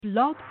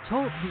Blog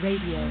Talk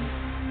Radio.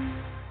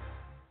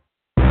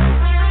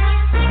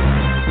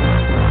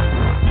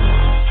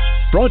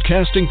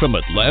 Broadcasting from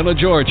Atlanta,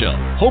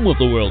 Georgia, home of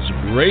the world's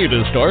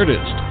greatest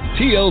artists,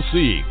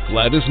 TLC,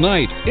 Gladys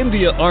Knight,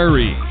 India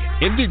Ari,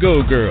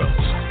 Indigo Girls,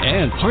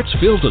 and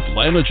Hartsfield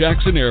Atlanta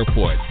Jackson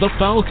Airport, the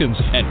Falcons,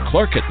 and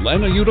Clark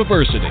Atlanta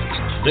University.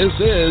 This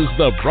is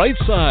The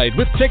Brightside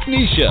with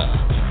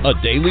Technisha, a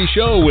daily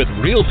show with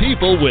real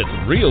people with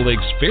real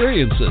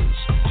experiences.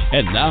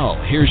 And now,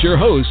 here's your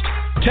host,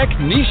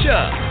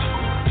 Technisha.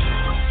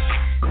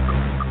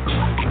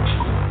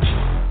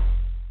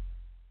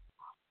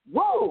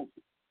 Whoa!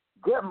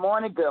 Good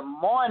morning,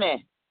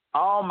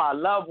 all my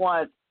loved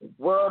ones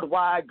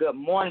worldwide. Good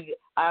morning.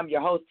 I'm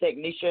your host,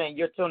 Technisha, and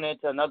you're tuning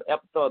into another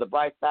episode of The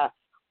Brightside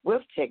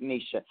with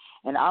Technisha.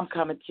 And I'm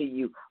coming to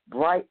you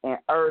bright and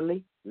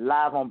early,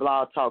 live on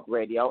Blog Talk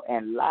Radio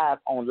and live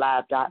on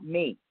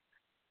live.me.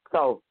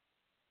 So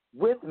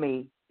with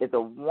me is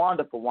a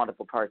wonderful,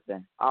 wonderful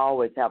person. I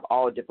always have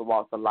all different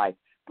walks of life.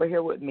 But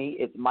here with me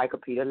is Michael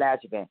Peter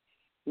Langevin.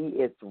 He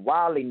is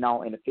widely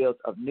known in the fields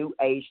of New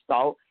Age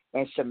thought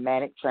and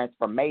shamanic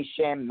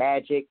transformation,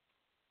 magic,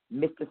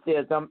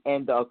 mysticism,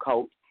 and the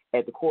occult.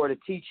 At the core of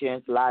the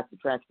teachings lies the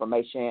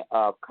transformation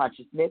of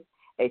consciousness,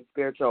 a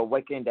spiritual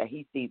awakening that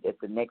he sees as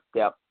the next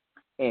step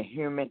in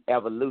human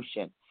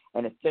evolution.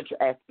 An essential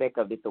aspect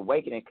of this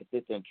awakening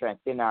consists in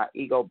transcending our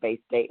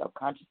ego-based state of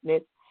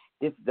consciousness.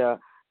 This is the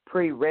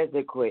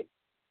prerequisite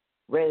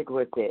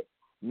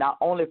not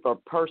only for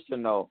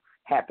personal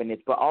happiness,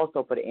 but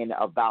also for the end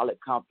of violent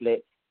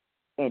conflict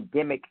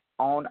endemic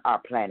on our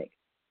planet.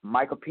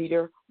 Michael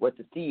Peter was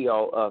the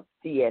CEO of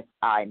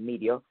CSI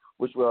Media,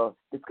 which we'll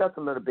discuss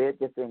a little bit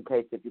just in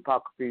case if you're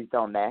confused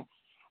on that,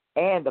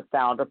 and the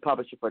founder,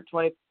 publisher for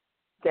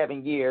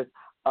 27 years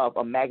of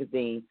a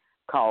magazine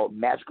called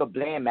Magical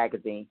Blend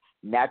Magazine,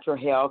 Natural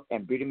Health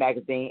and Beauty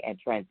Magazine, and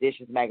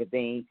Transitions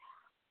Magazine.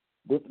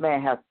 This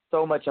man has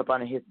so much up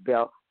under his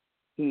belt.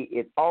 He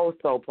is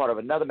also part of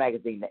another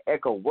magazine, the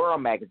Echo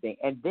World Magazine,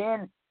 and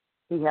then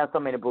he has so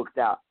many books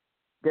out.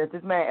 Does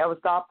this man ever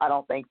stop? I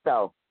don't think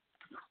so.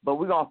 But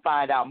we're going to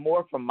find out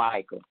more from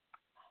Michael.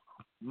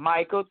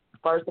 Michael,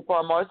 first and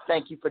foremost,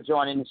 thank you for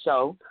joining the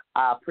show.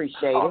 I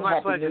appreciate it. My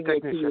Happy pleasure, New Year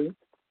to Technisha. you.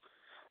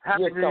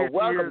 Happy You're New so Year to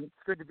welcome. you.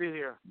 It's good to be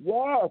here.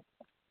 Yes.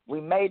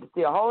 We made it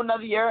to a whole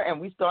nother year,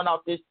 and we starting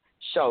off this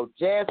show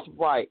just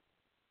right.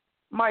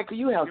 Michael,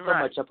 you have You're so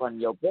right. much up on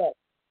your belt.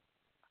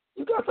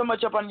 You got so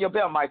much up on your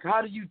belt, Michael.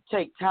 How do you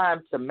take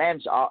time to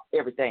manage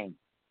everything?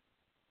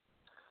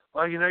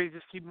 Well, you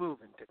just keep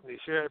moving,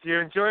 Technisha. If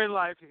you're enjoying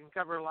life, you can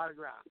cover a lot of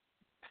ground.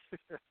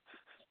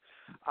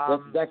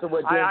 That's exactly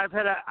what I've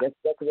had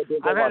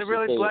a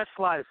really blessed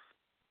life.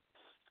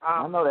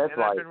 I know that's and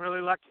right. I've been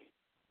really lucky.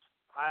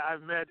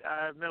 I've met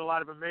a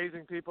lot of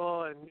amazing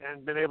people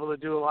and been able to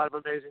do a lot of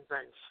amazing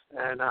things.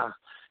 And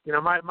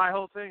my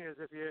whole thing is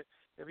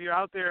if you're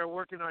out there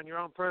working on your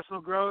own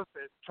personal growth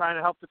and trying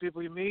to help the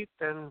people you meet,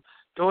 then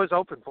doors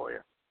open for you.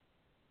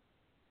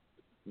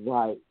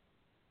 Right.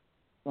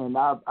 And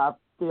I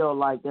feel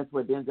like that's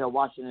what Denzel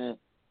Washington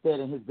said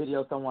in his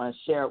video. Someone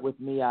shared with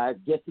me. I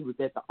guess he was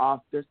at the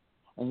Oscars,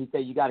 and he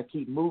said you got to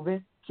keep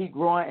moving, keep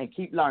growing, and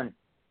keep learning.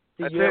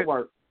 See That's you it. at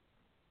work.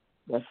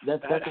 That's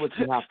what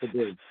you have to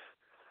do.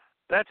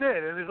 That's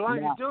it. And as long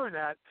as Yeah. you're doing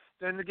that,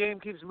 then the game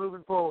keeps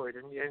moving forward,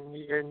 and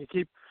you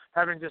keep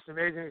having just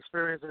amazing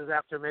experiences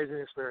after amazing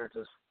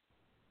experiences.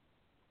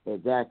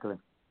 Exactly.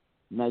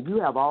 Now, you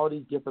have all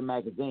these different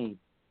magazines.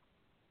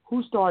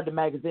 Who started the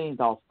magazines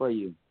off for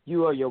you?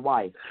 You or your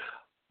wife?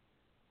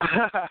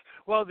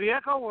 Well, the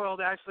Echo World,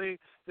 actually,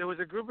 there was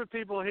a group of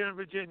people here in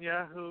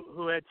Virginia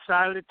who had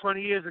started it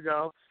 20 years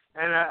ago,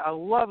 and a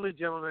lovely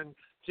gentleman,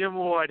 Jim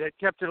Ward, had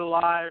kept it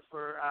alive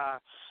for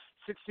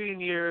 16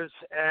 years,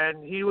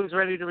 and he was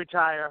ready to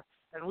retire.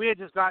 And we had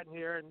just gotten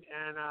here,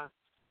 and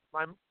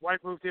my wife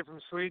moved here from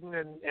Sweden,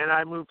 and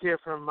I moved here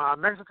from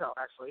Mexico,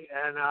 actually.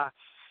 And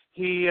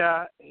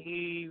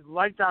he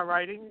liked our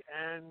writing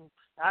and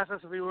asked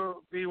us if we would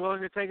be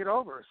willing to take it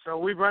over. So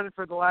we've run it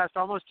for the last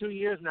almost 2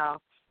 years now,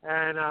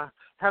 and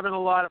having a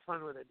lot of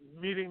fun with it,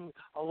 meeting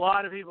a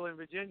lot of people in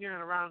Virginia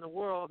and around the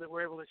world that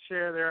were able to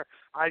share their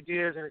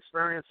ideas and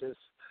experiences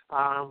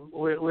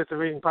with the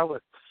reading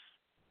public.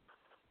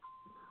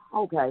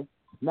 Okay.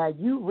 Now,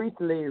 you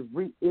recently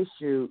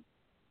reissued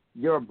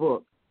your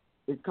book.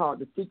 It's called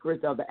The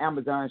Secrets of the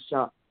Amazon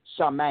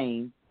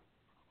Shaman.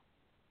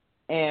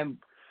 And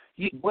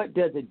what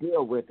does it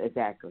deal with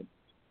exactly?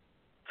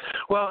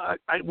 Well,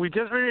 we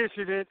just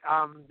reissued it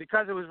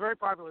because it was very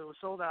popular. It was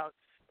sold out.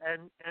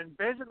 And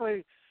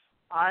basically,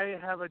 I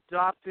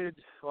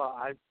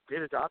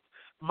did adopt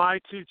my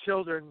two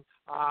children,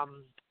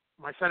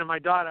 my son and my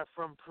daughter,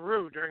 from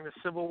Peru during the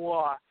Civil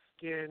War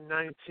in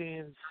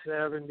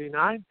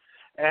 1979.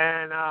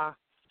 And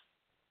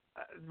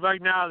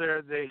right now,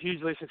 they're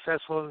hugely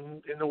successful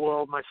in the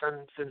world. My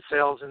son's in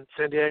sales in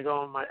San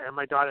Diego, and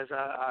my daughter's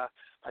a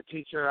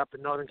teacher up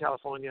in Northern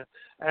California.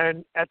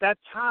 And at that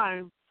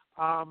time,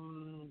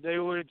 they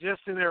were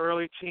just in their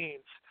early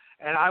teens.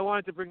 and I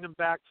wanted to bring them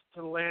back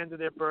to the land of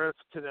their birth,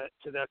 to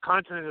the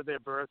continent of their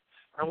birth,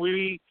 and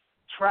we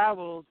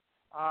traveled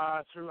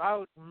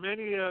throughout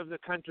many of the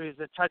countries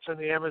that touch on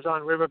the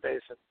Amazon River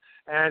Basin.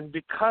 And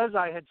because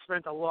I had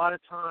spent a lot of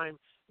time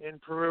in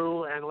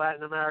Peru and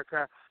Latin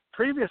America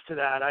previous to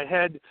that, I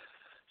had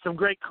some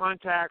great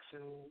contacts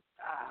and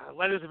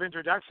letters of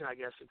introduction, I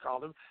guess you'd call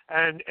them,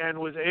 and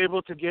was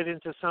able to get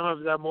into some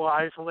of the more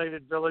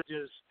isolated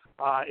villages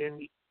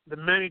in the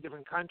many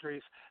different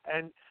countries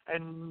and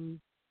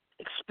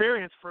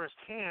experience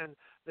firsthand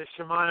the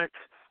shamanic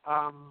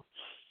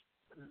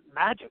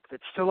magic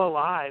that's still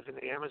alive in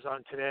the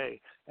Amazon today.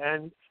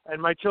 And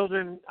my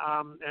children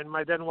and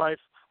my then wife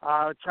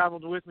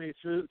traveled with me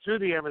through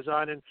the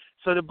Amazon, and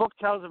so the book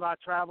tells about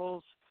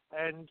travels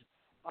and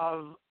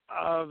of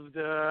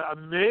the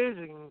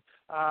amazing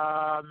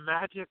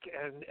magic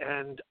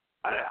and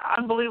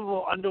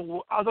unbelievable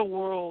other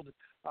world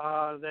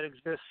that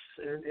exists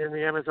in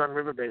the Amazon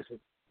River Basin.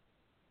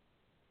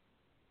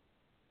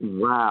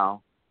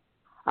 Wow.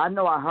 I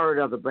know I heard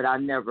of it, but I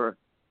never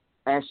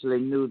actually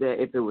knew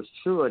that if it was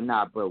true or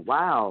not. But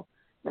wow,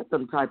 that's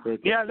some type of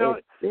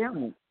experience.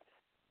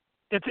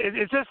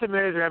 It's just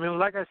amazing. I mean,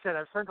 like I said,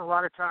 I've spent a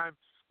lot of time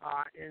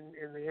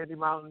in the Andes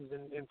Mountains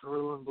in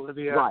Peru and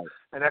Bolivia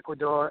and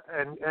Ecuador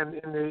and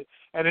in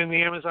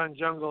the Amazon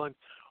jungle. And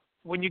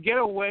when you get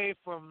away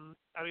from,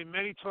 I mean,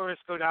 many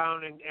tourists go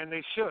down and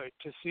they should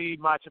to see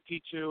Machu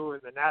Picchu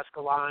and the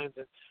Nazca lines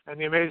and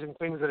the amazing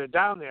things that are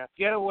down there.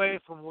 Get away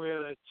from where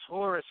the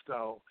tourists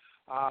go.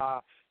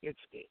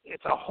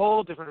 It's a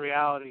whole different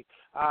reality.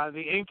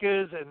 The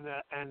Incas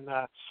and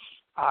the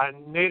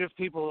native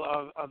people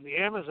of the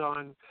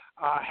Amazon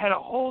had a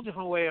whole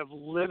different way of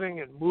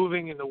living and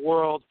moving in the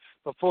world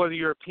before the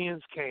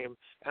Europeans came,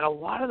 and a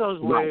lot of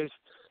those ways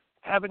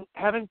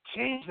haven't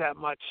changed that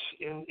much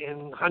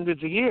in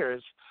hundreds of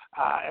years,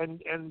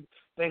 and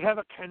they have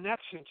a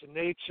connection to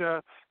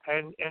nature,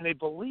 and they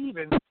believe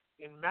in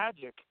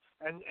magic.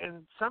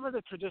 And some of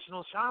the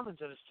traditional shamans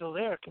that are still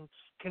there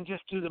can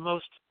just do the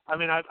most. I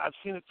mean, I've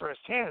seen it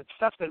firsthand.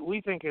 Stuff that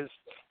we think is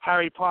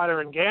Harry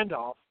Potter and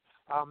Gandalf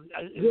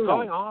is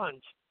going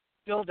on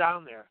still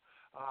down there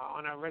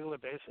on a regular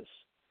basis.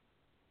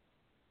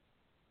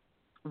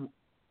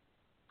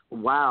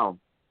 Wow.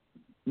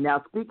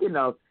 Now, speaking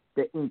of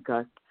the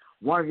Incas,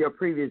 one of your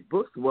previous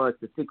books was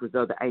The Secrets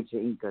of the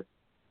Ancient Incas.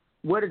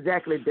 What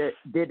exactly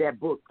did that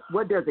book,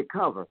 what does it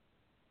cover?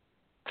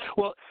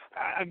 Well,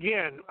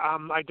 again,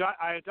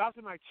 I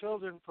adopted my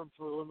children from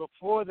Peru, and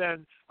before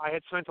then I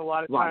had spent a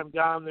lot of time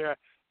down there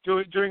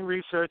doing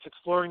research,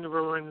 exploring the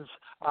ruins,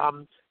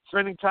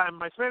 spending time.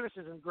 My Spanish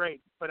isn't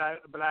great, but I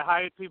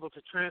hired people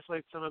to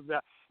translate some of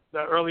the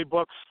early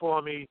books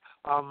for me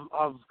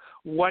of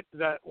what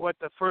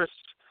the first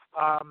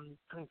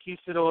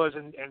conquistadors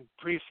and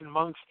priests and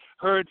monks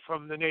heard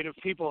from the native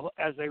people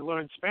as they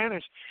learned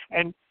Spanish.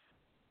 And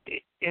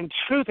in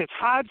truth, it's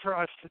hard for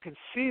us to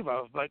conceive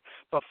of, but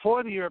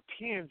before the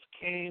Europeans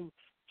came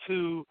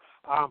to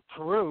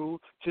Peru,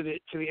 to the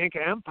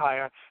Inca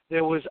Empire,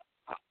 there was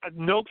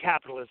no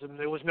capitalism,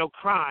 there was no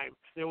crime,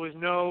 there was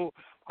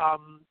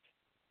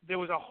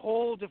a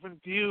whole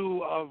different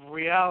view of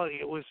reality.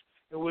 It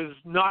was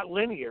not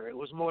linear. It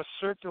was more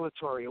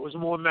circulatory. It was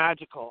more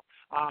magical.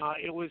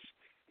 It was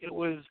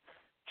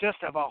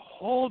just of a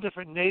whole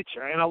different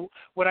nature. And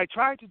what I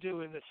tried to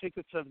do in The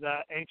Secrets of the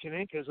Ancient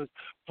Incas was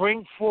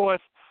bring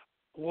forth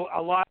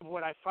a lot of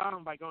what I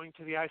found by going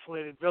to the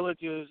isolated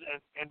villages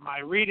and my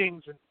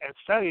readings and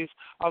studies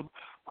of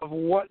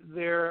what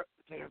their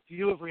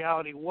view of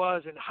reality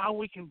was and how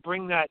we can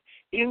bring that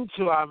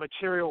into our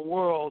material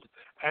world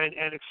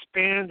and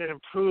expand and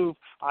improve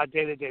our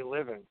day-to-day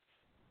living.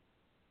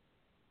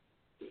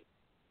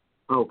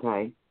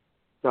 Okay.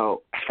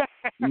 So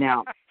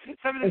now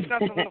some of this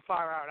stuff's a little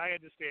far out. I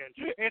understand.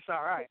 It's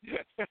all right.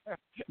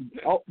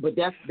 But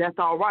that's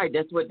all right.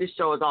 That's what this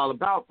show is all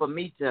about, for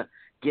me to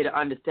get an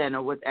understanding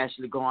of what's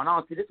actually going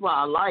on. See, this is what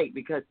I like,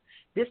 because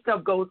this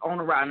stuff goes on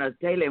around us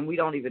daily and we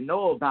don't even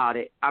know about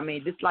it. I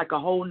mean, this is like a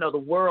whole nother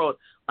world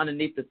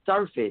underneath the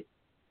surface.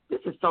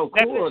 This is so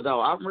cool,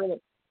 though.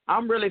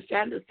 I'm really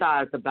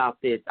fantasized about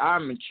this.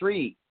 I'm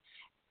intrigued.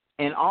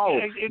 And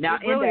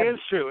it really is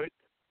true.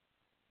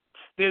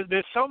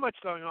 There's so much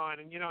going on,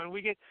 and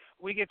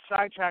we get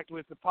sidetracked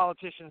with the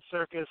politician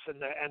circus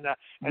and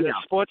the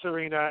sports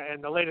arena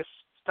and the latest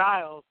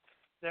styles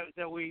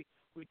that we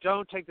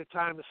don't take the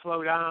time to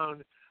slow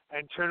down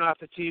and turn off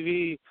the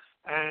TV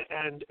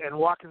and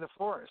walk in the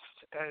forest.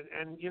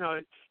 And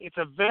it's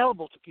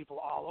available to people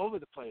all over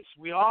the place.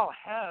 We all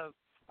have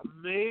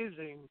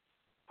amazing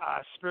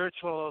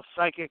spiritual,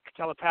 psychic,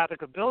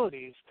 telepathic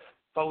abilities,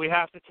 but we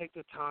have to take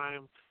the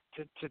time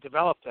to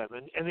develop them.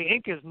 And the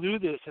Incas knew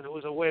this, and it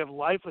was a way of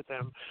life with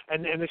them.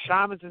 And the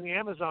shamans in the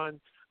Amazon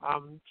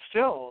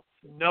still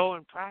know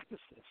and practice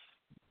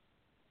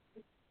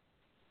this.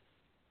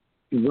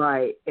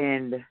 Right.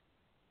 And,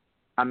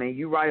 I mean,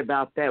 you're right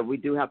about that. We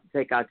do have to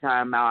take our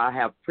time out. I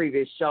have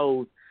previous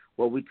shows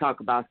where we talk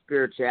about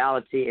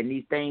spirituality and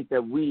these things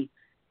that we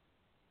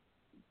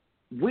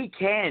we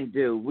can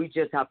do. We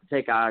just have to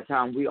take our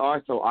time. We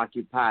are so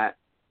occupied.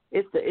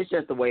 It's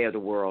just the way of the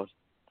world.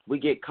 We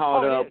get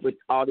caught up with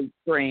all these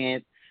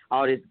trends,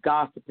 all this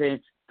gossiping,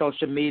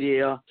 social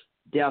media.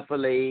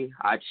 Definitely,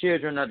 our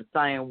children are the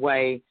same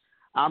way.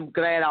 I'm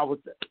glad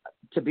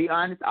to be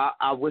honest,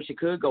 I wish it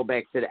could go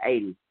back to the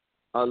 80s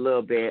a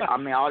little bit. I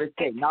mean, all this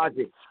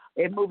technology,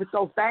 it's moving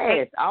so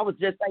fast. I was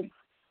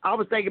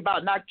thinking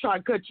about, not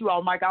trying to cut you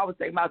off, Mike. I was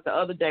thinking about the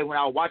other day when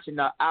I was watching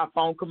the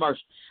iPhone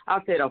commercial. I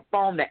said a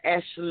phone that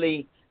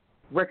actually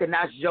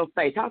recognizes your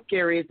face. How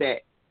scary is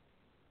that?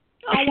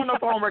 I don't want no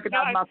phone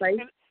recognizing my face.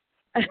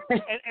 And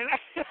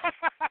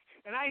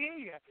I hear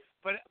you,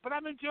 but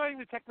I'm enjoying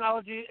the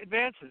technology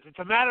advances. It's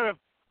a matter of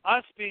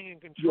us being in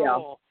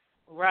control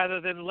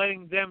rather than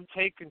letting them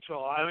take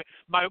control. I mean,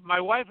 my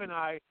wife and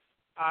I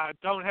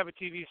don't have a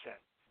TV set,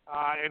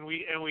 and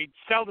we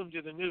seldom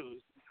do the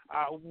news.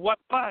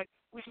 But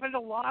we spend a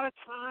lot of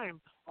time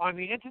on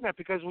the internet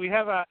because we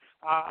have a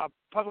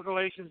public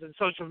relations and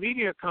social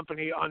media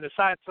company on the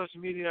side, social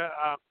media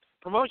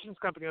promotions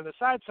company on the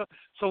side.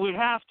 So we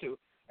have to.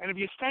 And if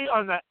you stay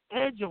on the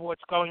edge of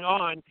what's going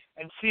on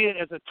and see it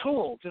as a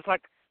tool, just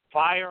like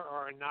fire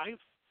or a knife,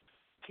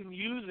 you can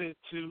use it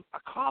to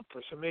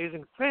accomplish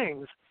amazing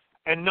things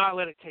and not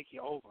let it take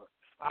you over.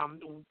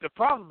 The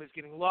problem is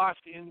getting lost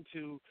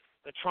into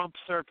the Trump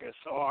circus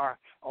or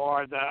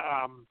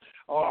the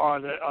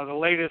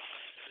latest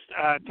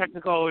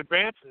technical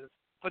advances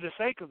for the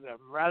sake of them,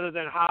 rather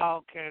than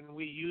how can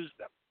we use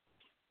them.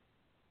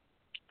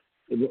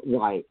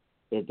 Right.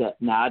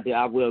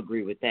 I will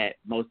agree with that,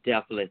 most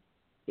definitely.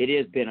 It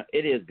is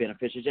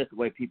beneficial, just the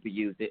way people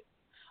use it.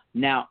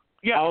 Now,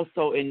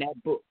 also in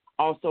that book,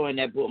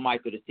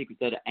 Michael, The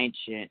Secrets of the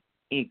Ancient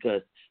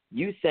Incas,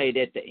 you say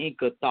that the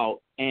Inca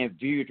thought and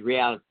viewed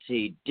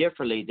reality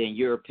differently than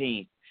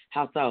Europeans.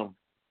 How so?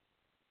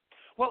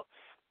 Well,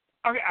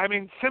 okay, I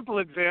mean, simple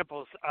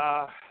examples.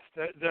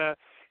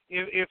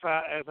 If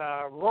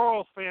a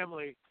rural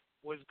family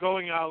was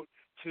going out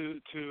to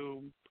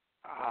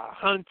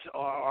hunt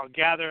or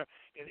gather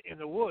in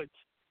the woods,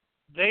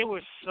 they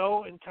were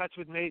so in touch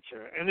with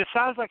nature. And it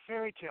sounds like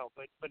fairy tale,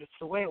 but it's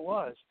the way it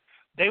was.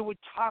 They would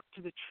talk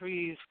to the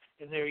trees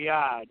in their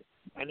yard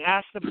and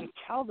ask them to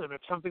tell them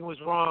if something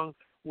was wrong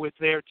with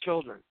their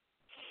children.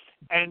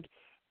 And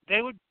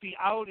they would be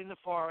out in the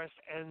forest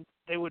and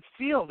they would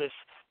feel this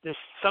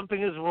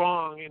something is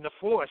wrong in the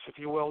force, if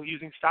you will,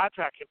 using Star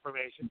Trek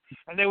information.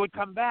 And they would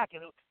come back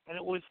and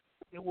it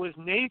was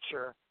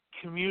nature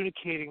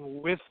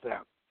communicating with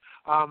them.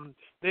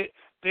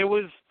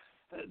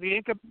 The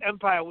Inca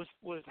Empire was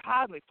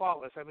hardly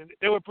faultless. I mean,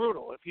 they were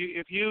brutal.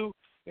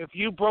 If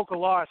you broke a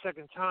law a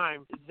second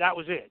time, that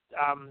was it.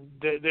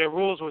 Their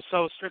rules were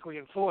so strictly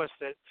enforced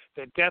that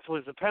death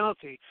was the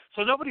penalty.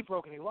 So nobody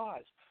broke any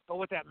laws. But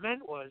what that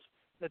meant was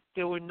that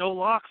there were no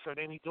locks on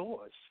any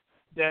doors.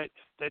 That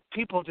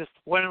people just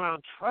went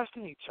around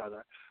trusting each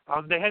other.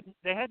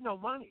 They had no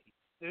money.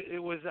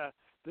 It was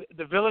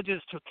the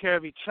villages took care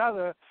of each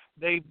other.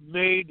 They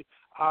made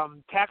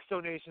tax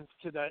donations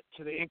to the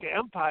Inca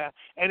Empire,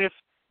 and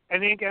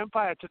the Inca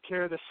Empire took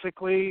care of the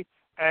sickly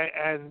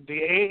and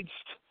the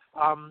aged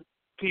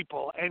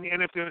people. And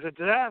if there was a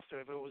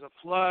disaster, if it was a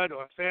flood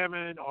or a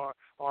famine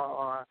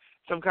or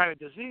some kind of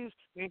disease,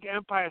 the Inca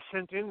Empire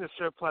sent in the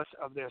surplus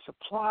of their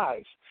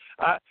supplies.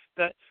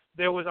 That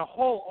there was a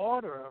whole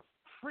order of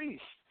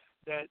priests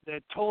that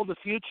told the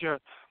future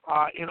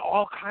in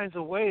all kinds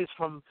of ways,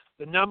 from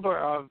the number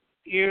of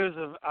ears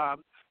of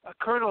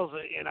kernels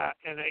in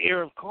an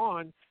ear of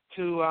corn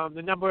to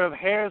the number of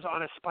hairs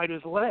on a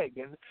spider's leg,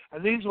 and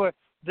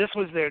this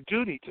was their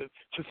duty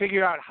to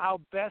figure out how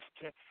best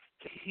to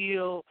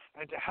heal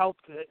and to help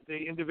the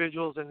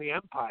individuals in the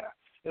empire.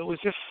 It was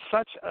just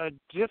such a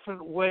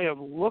different way of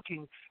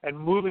looking and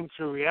moving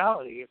through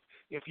reality.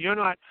 If you're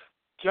not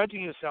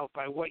judging yourself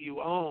by what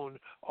you own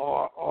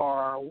or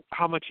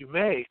how much you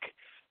make,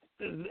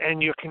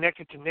 and you're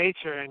connected to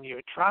nature and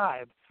your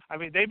tribe. I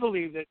mean, they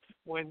believe that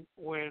when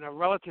a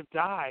relative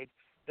died,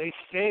 they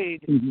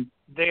stayed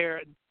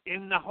there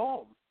in the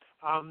home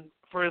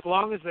for as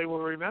long as they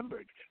were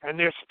remembered, and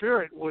their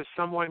spirit was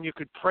someone you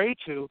could pray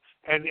to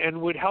and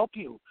would help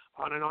you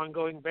on an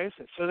ongoing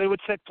basis. So they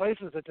would set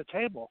places at the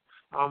table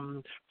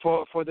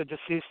for the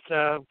deceased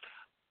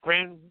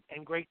grand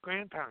and great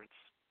grandparents.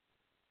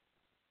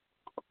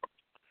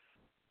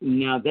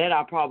 Now that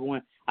I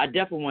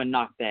definitely wouldn't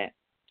knock that,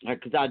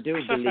 because I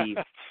do believe.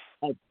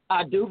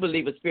 I do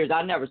believe in spirits.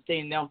 I've never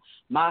seen them.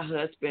 My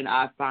husband,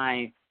 I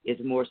find, is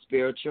more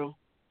spiritual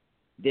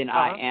than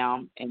I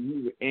am,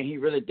 and he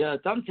really does.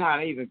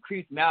 Sometimes it even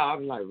creeps me out.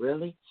 I'm like,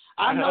 really?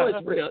 I know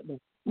it's real.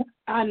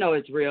 I know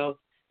it's real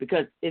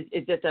because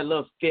it's just a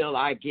little feel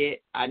I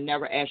get. I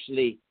never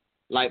actually,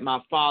 like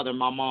my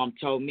mom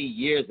told me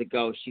years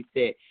ago, she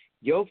said,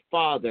 your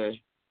father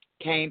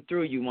came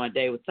through you one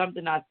day with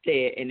something I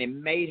said, and it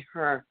made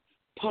her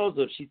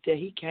puzzled. She said,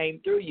 he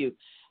came through you.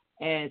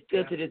 And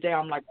still to this day,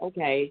 I'm like,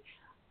 okay,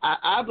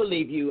 I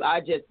believe you.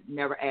 I just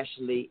never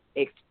actually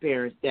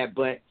experienced that.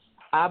 But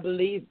I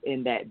believe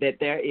in that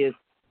there is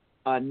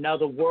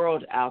another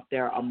world out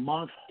there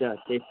amongst us.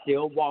 They're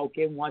still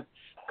walking once,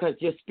 because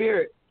your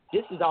spirit.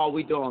 This is all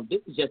we doing.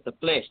 This is just the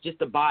flesh, just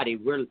the body.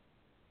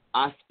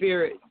 Our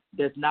spirit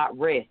does not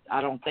rest.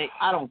 I don't think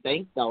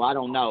so. I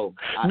don't know.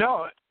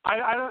 No,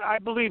 I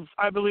believe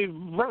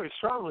very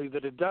strongly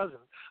that it doesn't.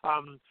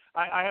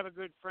 I have a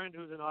good friend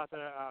who's an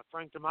author,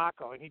 Frank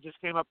DeMarco, and he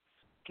just came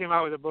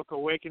out with a book,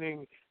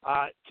 Awakening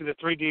to the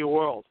 3D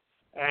World,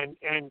 and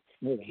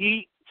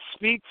he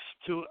speaks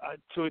to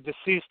a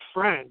deceased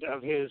friend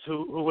of his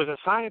who was a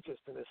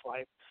scientist in his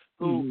life,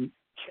 who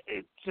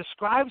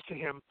describes to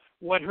him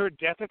what her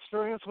death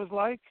experience was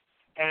like,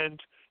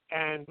 and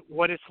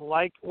what it's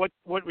like, what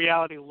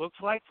reality looks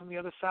like from the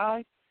other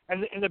side.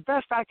 And the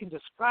best I can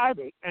describe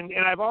it, and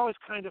I've always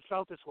kind of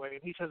felt this way,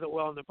 and he says it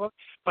well in the book,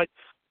 but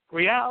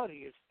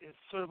reality is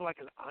sort of like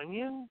an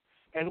onion,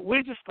 and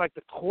we're just like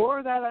the core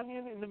of that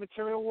onion in the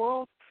material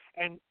world,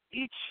 and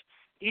each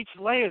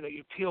layer that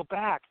you peel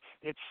back,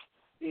 it's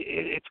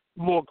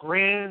more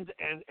grand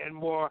and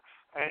more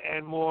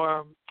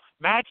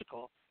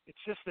magical. It's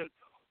just that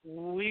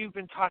we've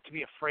been taught to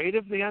be afraid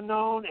of the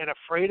unknown and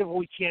afraid of what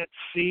we can't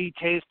see,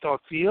 taste, or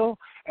feel.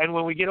 And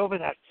when we get over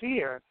that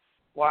fear,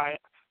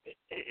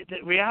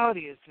 the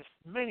reality is just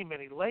many,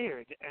 many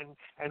layered,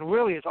 and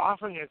really is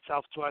offering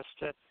itself to us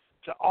to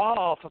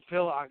all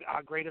fulfill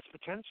our greatest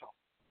potential.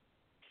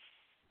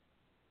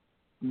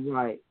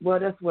 Right. Well,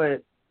 that's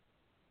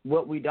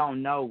what we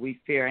don't know, we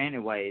fear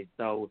anyway.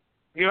 So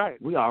you're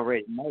right. We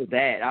already know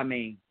that. I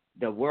mean,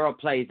 the world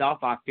plays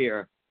off our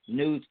fear.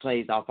 News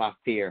plays off our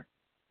fear.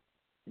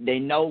 They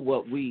know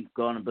what we're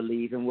going to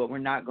believe and what we're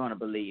not going to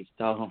believe.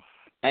 So,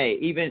 hey,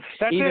 even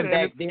back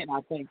then,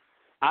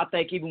 I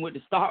think even with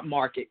the stock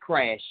market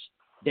crash,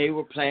 they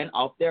were playing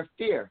off their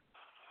fear.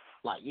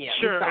 Like, yeah,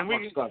 sure, and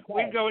we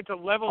can go into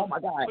levels. Oh my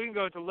God. We can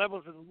go into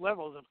levels and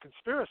levels of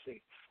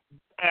conspiracy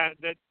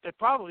that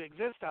probably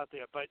exist out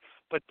there. But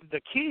the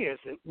key is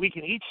that we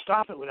can each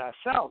stop it with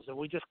ourselves, and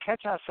we just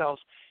catch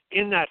ourselves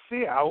in that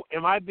fear.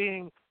 Am I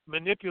being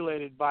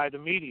manipulated by the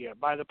media,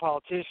 by the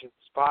politicians,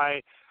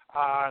 by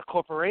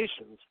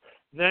corporations?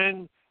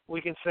 Then we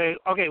can say,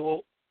 okay,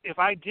 well, if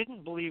I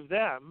didn't believe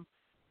them,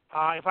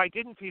 if I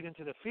didn't feed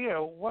into the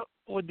fear, what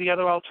would the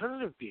other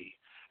alternative be?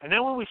 And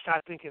then when we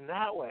start thinking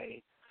that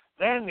way,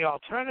 then the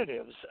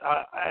alternatives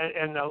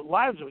and the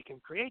lives that we can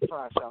create for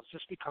ourselves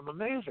just become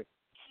amazing.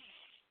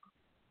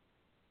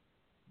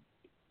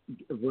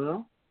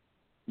 Well,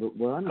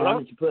 now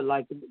that you put it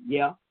like that,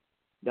 yeah.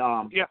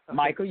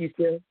 Michael, you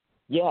still?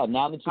 Yeah,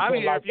 now that you put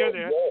it like that,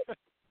 yeah.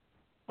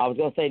 I was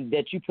going to say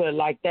that you put it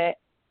like that,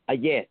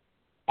 yes,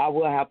 I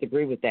will have to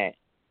agree with that.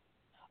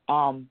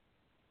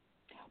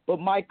 But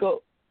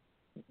Michael,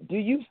 do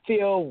you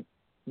feel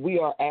we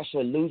are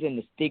actually losing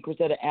the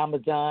secrets of the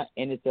Amazon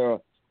and its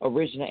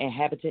original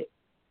inhabitant?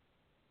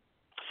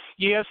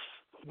 Yes,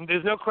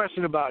 there's no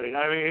question about it.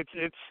 I mean,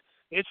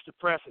 it's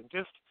depressing.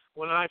 Just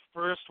when I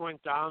first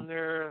went down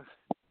there,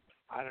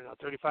 I don't know,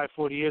 35,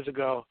 40 years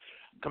ago,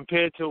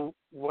 compared to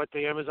what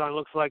the Amazon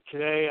looks like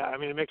today, I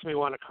mean, it makes me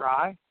want to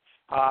cry.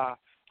 I've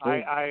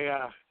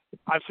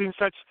seen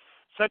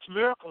such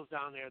miracles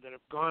down there that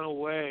have gone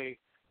away.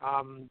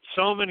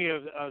 So many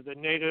of the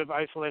native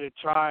isolated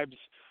tribes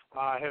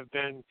have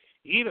been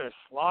either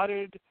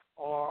slaughtered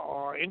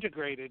or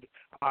integrated,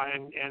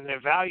 and their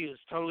values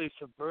totally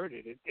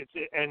subverted.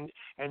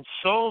 And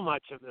so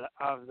much of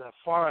the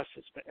forest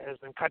has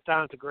been cut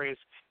down to graze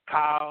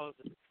cows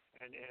and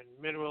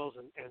minerals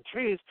and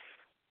trees.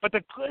 But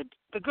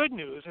the good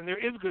news, and there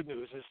is good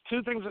news, is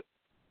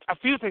a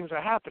few things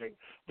are happening.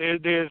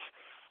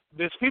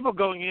 There's people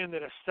going in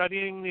that are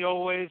studying the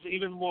old ways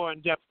even more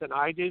in depth than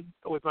I did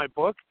with my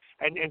book,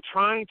 and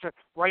trying to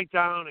write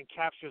down and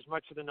capture as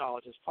much of the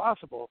knowledge as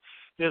possible.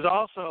 There's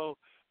also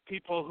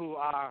people who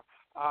are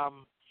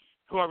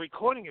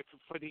recording it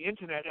for the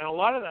internet, and a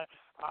lot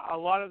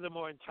of the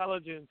more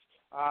intelligent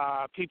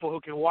people who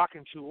can walk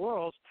in two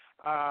worlds,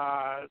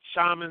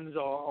 shamans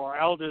or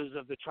elders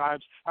of the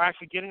tribes, are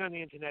actually getting on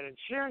the internet and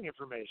sharing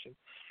information.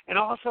 And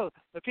also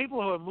the people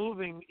who are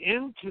moving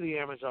into the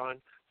Amazon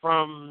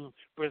from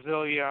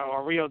Brasilia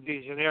or Rio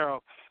de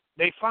Janeiro,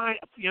 they find,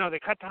 they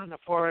cut down the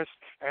forest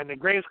and they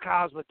graze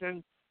cows, but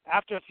then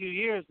after a few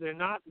years, they're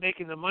not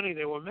making the money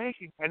they were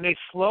making, and they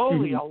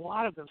slowly, a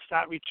lot of them,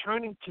 start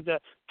returning to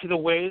the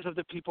ways of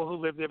the people who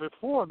lived there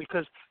before,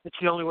 because it's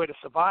the only way to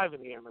survive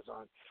in the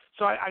Amazon.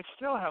 So I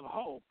still have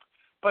hope,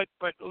 but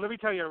let me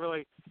tell you a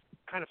really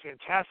kind of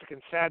fantastic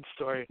and sad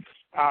story.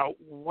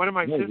 One of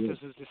my sisters,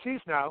 who's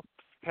deceased now,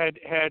 had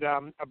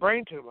a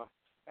brain tumor,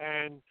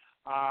 and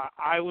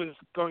I was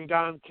going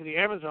down to the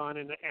Amazon,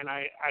 and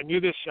I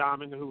knew this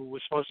shaman who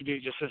was supposed to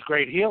be just this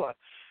great healer,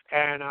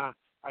 and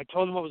I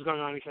told him what was going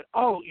on. He said,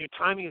 "Oh, your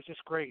timing is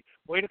just great.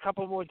 Wait a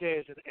couple more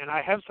days, and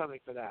I have something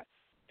for that."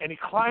 And he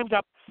climbed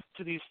up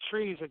to these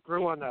trees that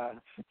grew on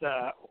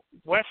the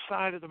west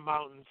side of the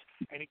mountains,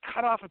 and he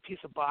cut off a piece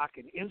of bark,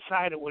 and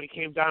inside it, when he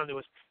came down,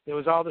 there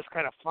was all this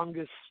kind of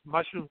fungus,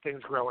 mushroom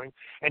things growing,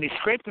 and he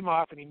scraped them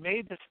off, and he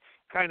made this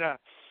kind of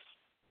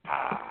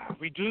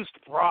reduced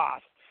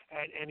broth,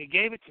 and he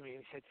gave it to me,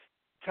 and he said,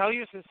 tell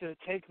your sister to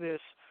take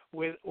this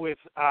with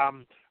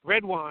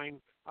red wine,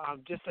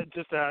 just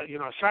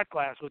a shot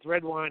glass with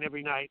red wine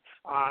every night,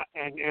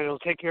 and it'll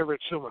take care of her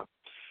tumor.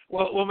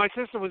 Well, my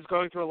sister was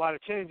going through a lot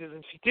of changes,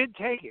 and she did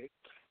take it,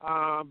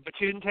 but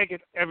she didn't take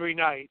it every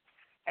night,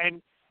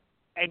 and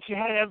she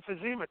had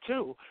emphysema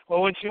too.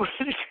 Well, when she went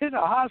to the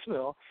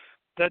hospital,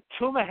 the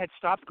tumor had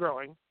stopped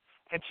growing,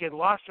 and she had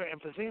lost her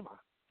emphysema.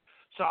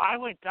 So I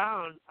went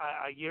down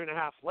a year and a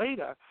half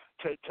later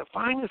to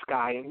find this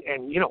guy,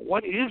 and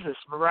what is this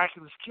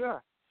miraculous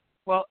cure?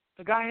 Well,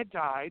 the guy had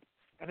died,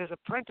 and his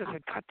apprentice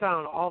had cut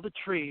down all the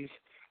trees,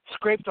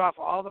 scraped off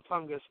all the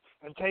fungus,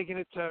 and taken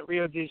it to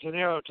Rio de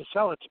Janeiro to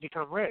sell it to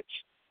become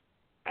rich.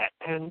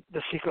 And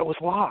the secret was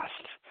lost.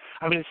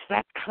 I mean, it's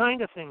that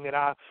kind of thing that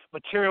our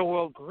material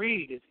world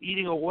greed is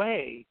eating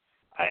away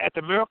at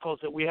the miracles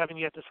that we haven't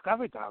yet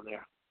discovered down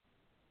there.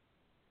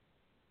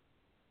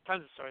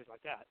 Tons of stories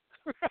like that.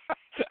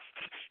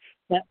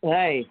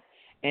 Hey,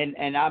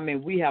 and I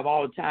mean, we have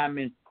all the time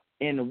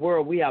in the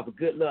world. We have a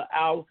good little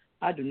hour.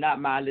 I do not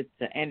mind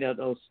listening to any of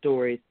those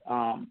stories.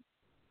 How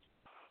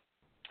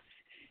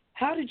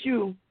did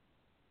you,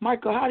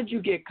 Michael, how did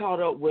you get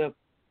caught up with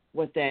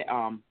that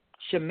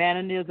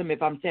shamanism,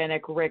 if I'm saying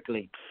that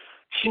correctly?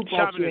 Who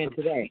brought you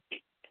into that?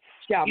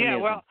 Shamanism. Yeah,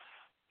 well,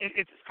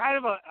 it's kind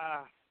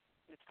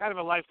of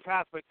a life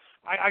path, but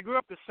I grew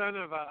up the son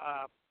of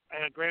a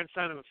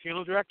grandson of a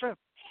funeral director,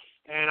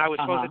 and I was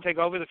supposed to take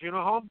over the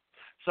funeral home.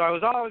 So I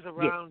was always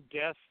around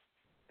death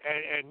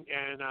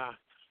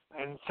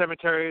and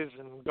cemeteries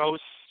and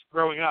ghosts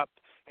growing up,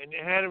 and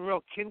it had a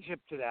real kinship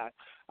to that.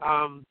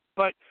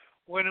 But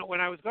when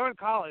I was going to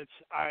college,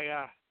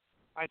 I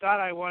thought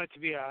I wanted to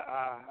be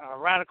a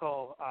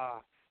radical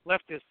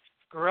leftist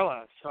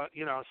guerrilla. So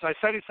I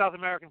studied South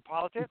American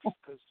politics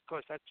because, of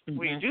course, that's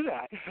where you do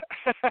that.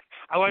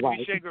 I wanted to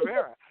be Che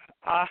Guevara,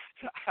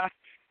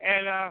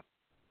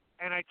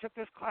 and I took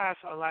this class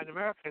on Latin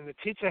America, and the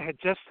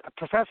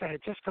professor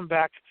had just come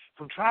back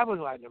from traveling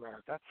Latin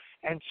America,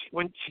 and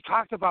when she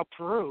talked about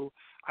Peru,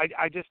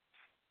 I just,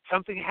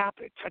 something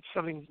happened, touched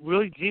something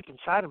really deep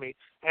inside of me,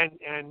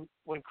 and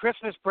when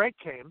Christmas break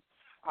came,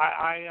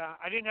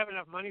 I didn't have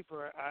enough money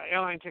for an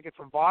airline ticket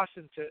from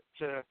Boston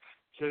to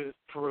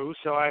Peru,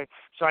 so I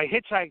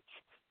hitchhiked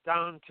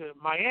down to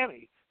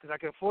Miami because I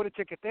could afford a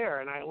ticket there,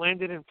 and I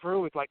landed in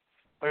Peru with like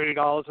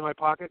 $30 in my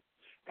pocket,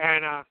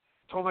 and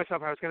told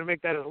myself I was going to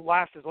make that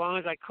last as long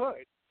as I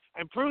could.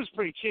 And Peru's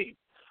pretty cheap.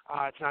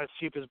 It's not as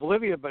cheap as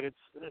Bolivia, but it's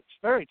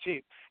very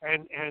cheap.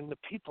 And the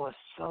people are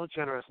so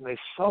generous, and they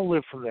so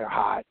live from their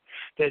heart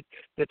that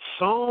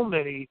so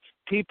many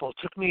people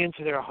took me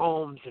into their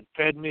homes and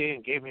fed me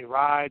and gave me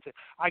rides.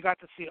 I got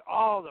to see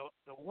all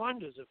the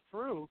wonders of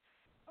Peru,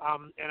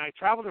 and I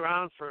traveled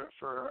around for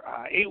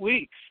 8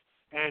 weeks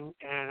and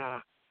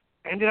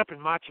ended up in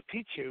Machu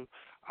Picchu,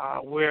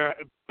 where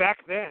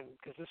back then,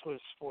 because this was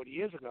 40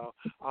 years ago,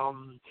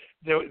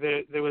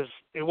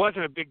 it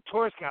wasn't a big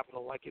tourist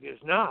capital like it is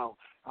now,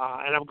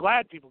 and I'm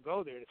glad people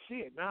go there to see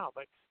it now.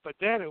 But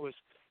then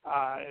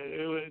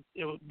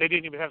they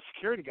didn't even have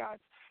security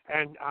guards,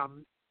 and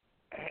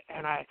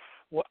I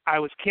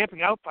was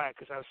camping out by it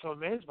because I was so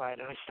amazed by it,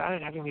 and I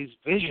started having these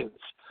visions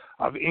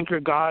of Inca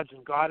gods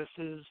and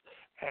goddesses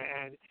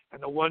and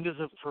the wonders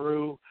of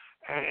Peru,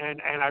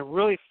 and I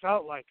really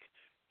felt like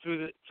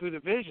through the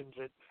visions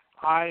that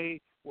I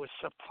was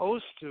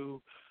supposed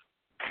to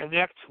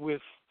connect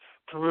with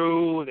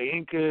Peru, the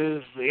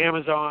Incas, the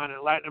Amazon,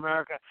 and Latin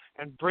America,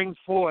 and bring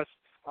forth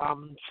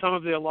some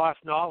of their lost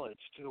knowledge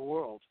to the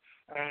world.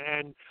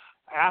 And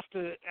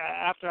after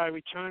I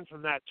returned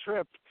from that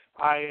trip,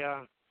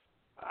 I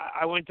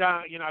went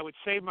down. I would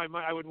save my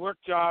money. I would work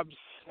jobs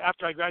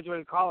after I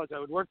graduated college. I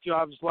would work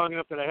jobs long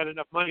enough that I had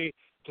enough money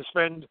to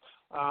spend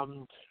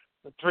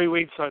 3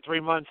 weeks or 3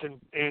 months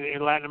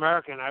in Latin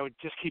America, and I would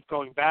just keep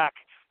going back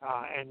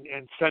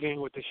and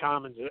studying with the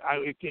shamans.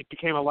 It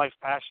became a life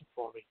passion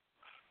for me.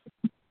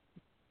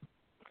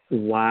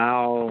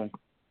 Wow.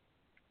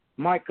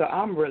 Micah,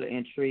 I'm really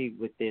intrigued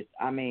with this.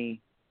 I mean,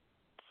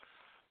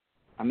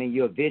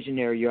 you're a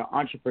visionary, you're an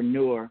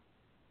entrepreneur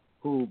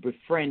who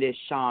befriended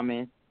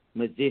shamans,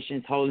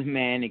 musicians, holy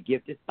man, and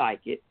gifted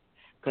psychics.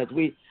 Because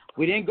we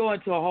didn't go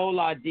into a whole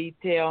lot of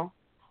detail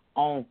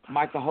on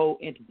Micah's whole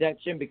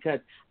introduction because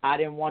I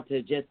didn't want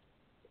to just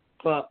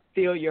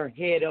fill your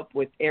head up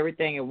with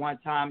everything at one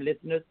time,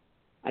 listeners.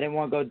 I didn't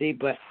want to go deep,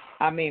 but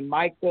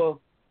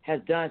Michael has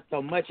done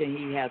so much, and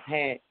he has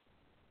had,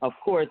 of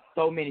course,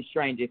 so many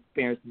strange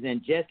experiences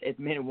and just as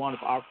many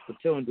wonderful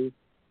opportunities.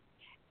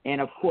 And,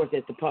 of course,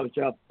 as the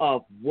publisher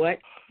of what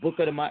Book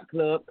of the Month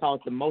Club,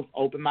 called the most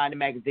open-minded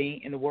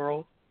magazine in the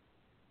world.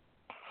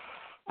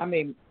 I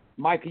mean,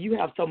 Michael, you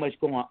have so much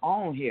going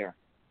on here.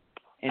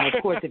 And,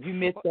 of course, if you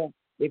missed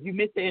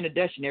the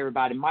introduction,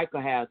 everybody,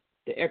 Michael has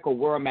the Echo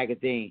World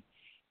magazine.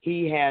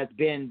 He has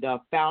been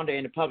the founder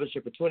and the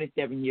publisher for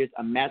 27 years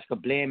of Magical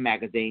Blend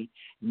magazine,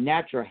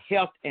 Natural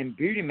Health and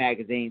Beauty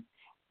magazine,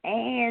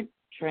 and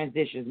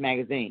Transitions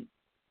magazine.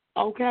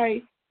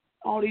 Okay?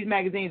 All these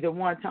magazines at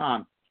one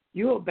time.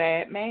 You're a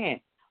bad man.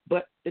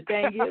 But the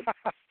thing is,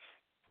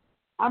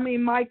 I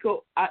mean,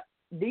 Michael,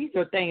 these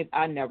are things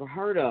I never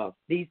heard of.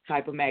 These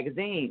type of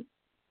magazines.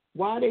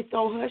 Why are they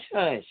so hush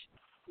hush?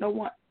 No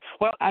one.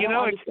 Well,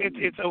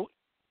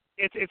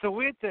 it's a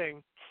weird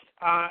thing.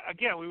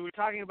 Again, we were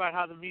talking about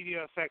how the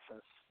media affects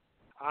us,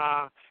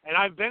 and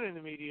I've been in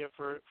the media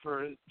for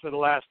the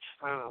last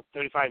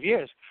 35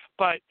 years.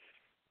 But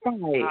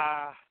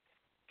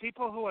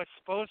people who are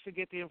supposed to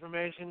get the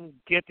information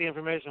get the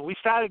information. We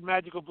started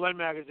Magical Blend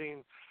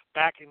magazine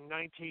back in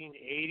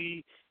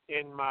 1980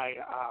 in my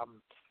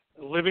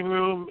living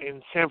room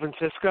in San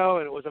Francisco,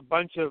 and it was a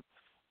bunch of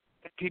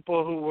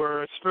people who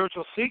were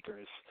spiritual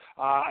seekers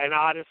and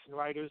artists and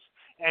writers,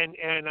 and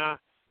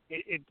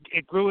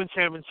it grew in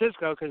San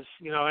Francisco because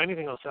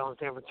anything will sell in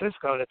San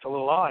Francisco. That's a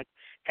little odd,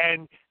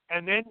 and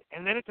then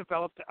it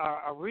developed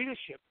a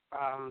readership.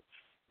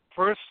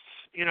 First,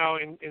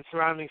 in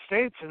surrounding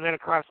states, and then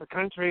across the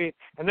country,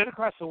 and then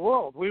across the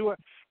world. We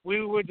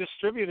were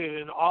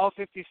distributed in all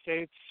 50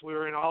 states. We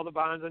were in all the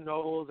Barnes and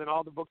Nobles and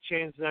all the book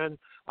chains then,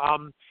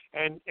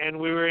 and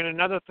we were in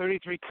another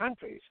 33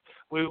 countries.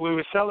 We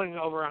were selling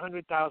over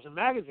 100,000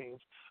 magazines,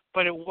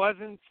 but it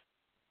wasn't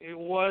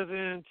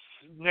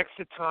Next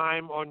to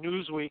Time or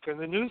Newsweek in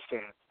the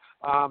newsstand.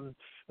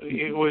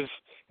 It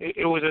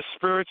was a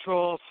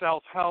spiritual,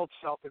 self-help,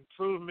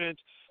 self-improvement,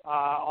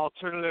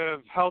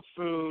 alternative health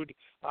food,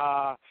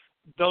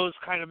 those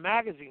kind of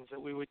magazines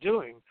that we were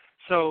doing.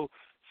 So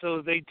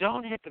they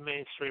don't hit the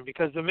mainstream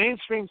because the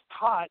mainstream's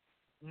taught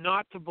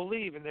not to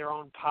believe in their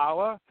own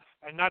power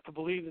and not to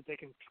believe that they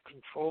can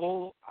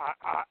control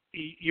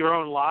your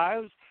own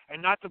lives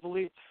and not to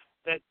believe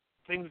that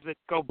things that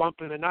go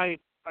bump in the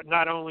night are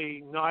not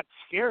only not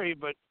scary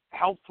but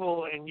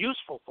helpful and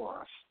useful for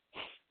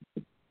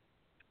us.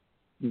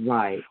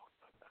 Right.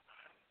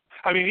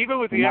 I mean, even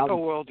with the Echo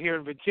World here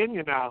in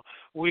Virginia now,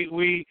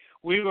 we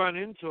run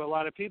into a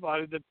lot of people.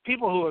 The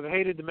people who have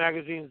hated the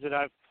magazines that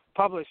I've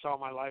published all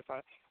my life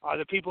are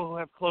the people who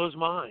have closed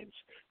minds.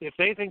 If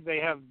they think they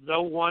have the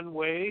one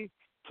way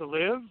to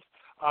live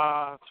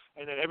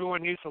and that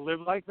everyone needs to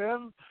live like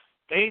them,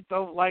 they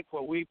don't like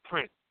what we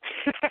print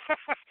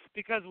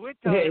because we're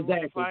telling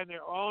them to find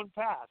their own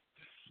path.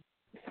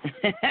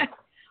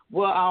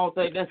 Well, I don't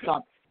think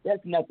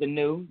that's nothing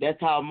new. That's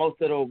how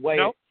most of the way.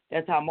 Nope.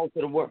 That's how most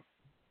of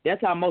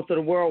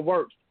the world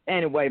works.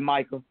 Anyway,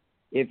 Michael,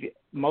 if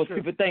most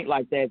people think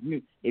like that,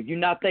 if you're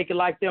not thinking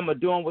like them or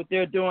doing what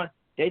they're doing,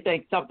 they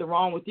think something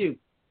wrong with you.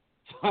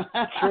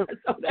 True.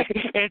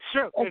 It's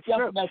true. It's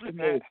true.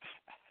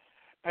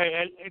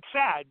 It's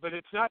sad, but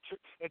it's not true.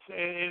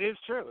 It is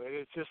true.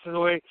 It's just the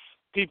way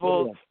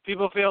people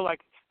feel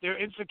like they're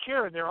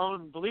insecure in their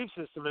own belief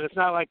system, and it's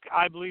not like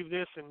I believe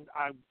this and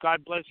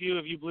God bless you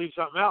if you believe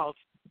something else.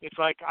 It's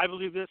like I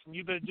believe this and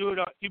you better do it.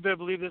 You better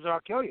believe this or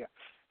I'll kill you.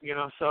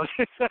 So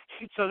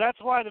that's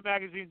why the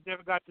magazines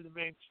never got to the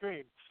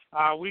mainstream.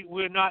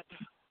 We're not.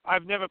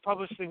 I've never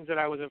published things that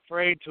I was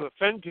afraid to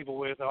offend people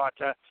with or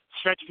to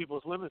stretch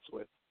people's limits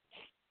with.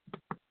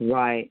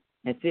 Right,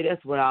 and see,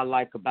 that's what I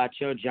like about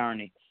your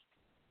journey.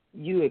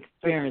 You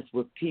experienced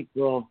with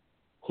people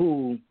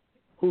who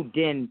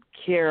didn't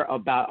care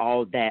about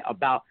all that,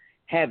 about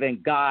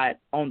having God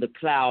on the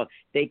cloud.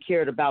 They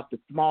cared about the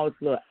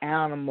smallest little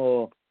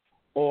animal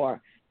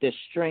or the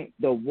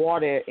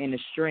water in the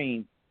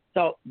stream.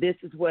 So this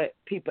is what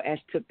people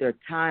actually took their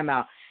time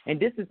out. And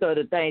this is the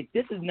other thing.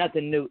 This is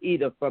nothing new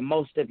either for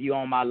most of you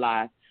on my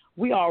live.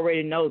 We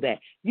already know that.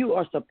 You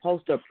are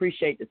supposed to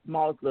appreciate the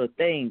smallest little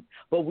things,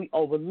 but we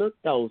overlook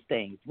those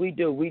things. We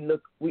do.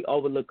 We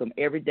overlook them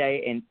every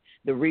day. And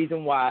the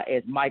reason why,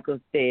 as Michael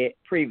said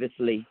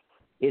previously,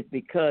 is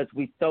because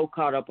we so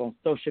caught up on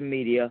social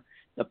media,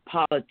 the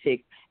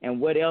politics, and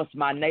what else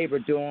my neighbor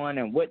doing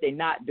and what they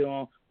not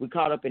doing. We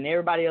caught up in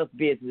everybody else's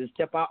business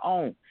except our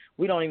own.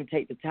 We don't even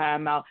take the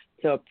time out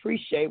to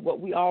appreciate what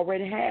we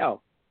already have.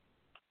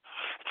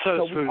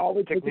 So we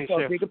always look at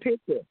the bigger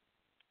picture.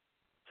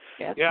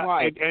 That's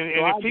right. And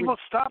if people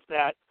stop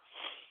that,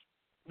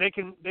 they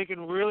can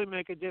really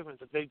make a difference.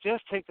 If they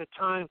just take the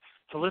time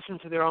to listen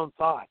to their own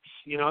thoughts,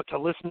 to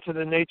listen to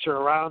the nature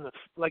around them,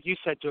 like you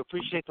said, to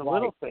appreciate the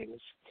little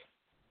things,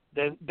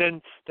 then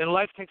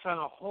life takes on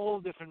a whole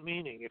different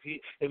meaning. If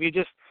you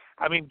just,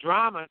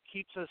 drama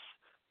keeps us,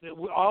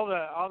 all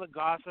the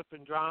gossip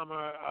and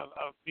drama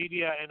of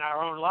media in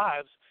our own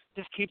lives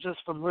just keeps us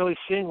from really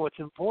seeing what's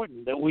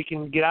important, that we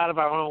can get out of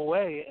our own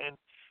way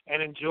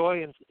and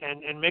enjoy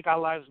and make our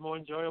lives more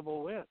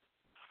enjoyable with.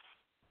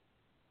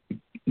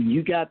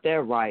 You got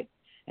that right.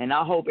 And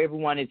I hope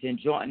everyone is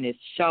enjoying this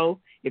show.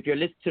 If you're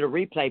listening to the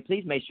replay,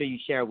 please make sure you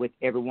share it with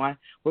everyone.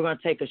 We're going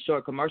to take a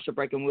short commercial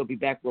break, and we'll be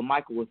back with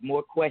Michael with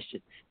more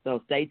questions.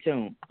 So stay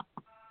tuned.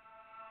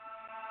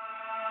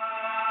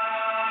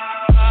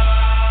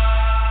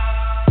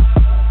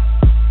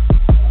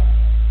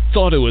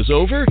 Thought it was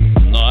over?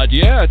 Not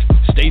yet.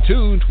 Stay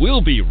tuned.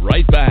 We'll be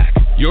right back.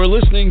 You're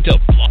listening to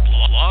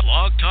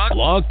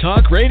Blog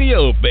Talk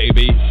Radio,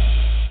 baby.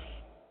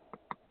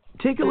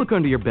 Take a look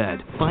under your bed.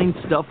 Find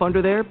stuff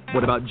under there?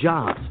 What about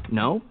jobs?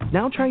 No?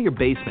 Now try your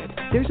basement.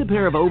 There's a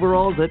pair of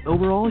overalls that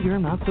overall you're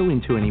not so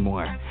into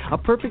anymore. a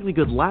perfectly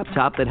good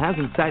laptop that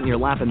hasn't sat in your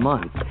lap in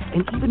months,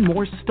 and even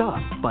more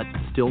stuff, but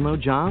still no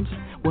jobs?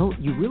 Well,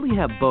 you really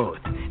have both.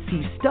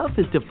 See, stuff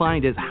is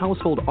defined as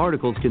household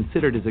articles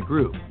considered as a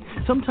group.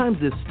 Sometimes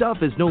this stuff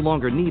is no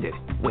longer needed.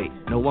 Wait,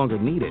 no longer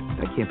needed?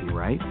 That can't be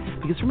right.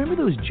 Because remember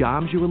those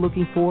jobs you were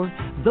looking for?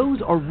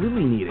 Those are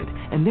really needed,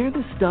 and they're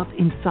the stuff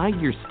inside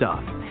your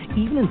stuff.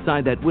 Even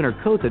inside that winter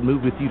coat that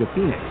moved with you to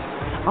Phoenix.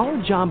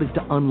 Our job is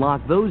to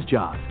unlock those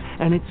jobs,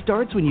 and it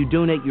starts when you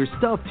donate your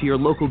stuff to your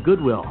local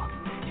Goodwill.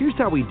 Here's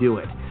how we do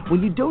it.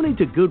 When you donate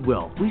to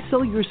Goodwill, we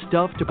sell your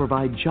stuff to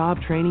provide job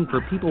training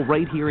for people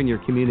right here in your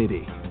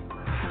community.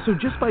 So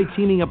just by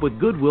teaming up with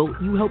Goodwill,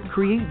 you help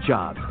create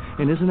jobs.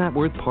 And isn't that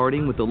worth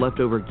parting with the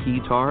leftover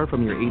keytar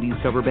from your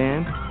 80s cover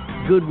band?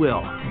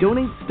 Goodwill.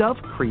 Donate stuff,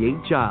 create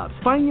jobs.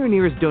 Find your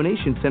nearest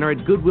donation center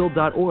at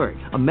goodwill.org.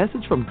 A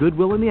message from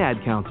Goodwill and the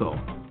Ad Council.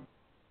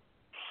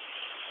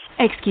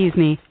 Excuse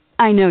me.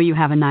 I know you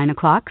have a 9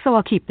 o'clock, so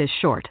I'll keep this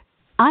short.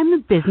 I'm the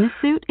business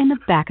suit in the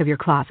back of your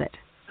closet.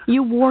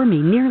 You wore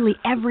me nearly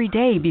every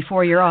day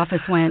before your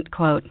office went,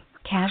 quote,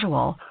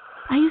 casual.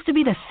 I used to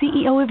be the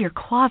CEO of your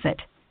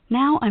closet.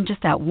 Now I'm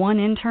just that one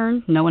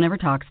intern no one ever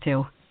talks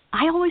to.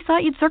 I always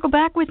thought you'd circle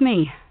back with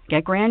me,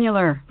 get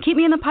granular, keep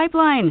me in the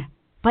pipeline.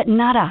 But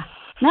nada,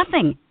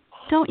 nothing.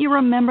 Don't you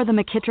remember the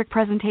McKittrick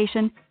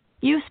presentation?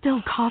 You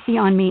spilled coffee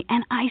on me,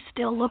 and I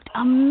still looked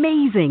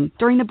amazing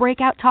during the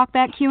breakout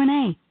talkback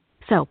Q&A.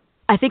 So,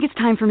 I think it's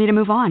time for me to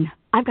move on.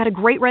 I've got a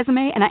great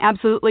resume, and I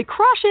absolutely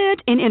crush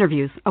it in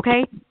interviews,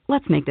 okay?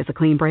 Let's make this a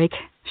clean break.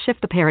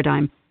 Shift the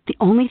paradigm. The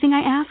only thing I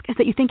ask is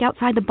that you think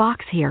outside the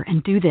box here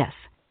and do this.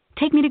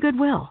 Take me to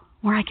Goodwill,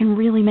 where I can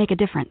really make a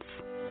difference.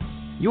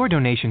 Your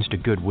donations to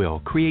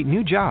Goodwill create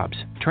new jobs,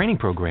 training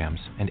programs,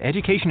 and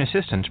education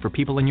assistance for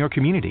people in your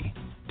community.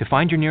 To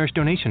find your nearest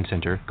donation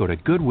center, go to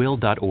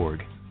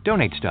goodwill.org.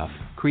 Donate stuff,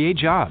 create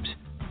jobs.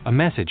 A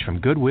message from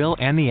Goodwill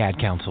and the Ad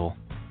Council.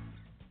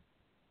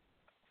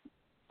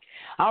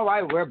 All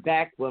right, we're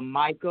back with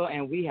Michael,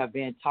 and we have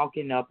been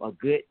talking up a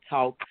good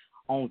talk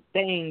on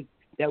things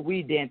that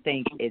we didn't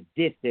think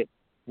existed.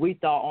 We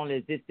thought only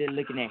existed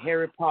looking at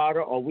Harry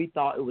Potter, or we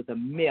thought it was a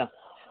myth.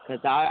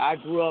 Because I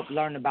grew up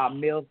learning about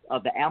myths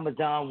of the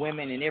Amazon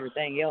women and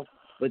everything else,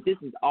 but this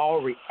is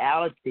all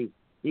reality.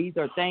 These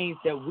are things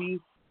that we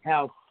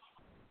have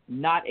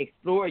not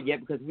explored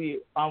yet because we're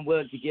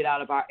unwilling to get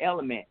out of our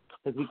element,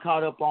 because we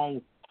caught up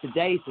on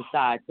today's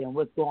society and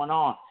what's going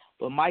on.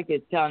 But Mike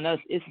is telling us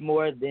it's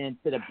more than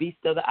to the beast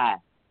of the eye.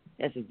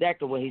 That's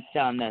exactly what he's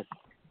telling us.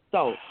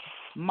 So,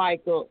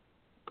 Michael,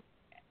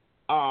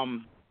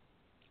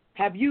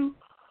 have you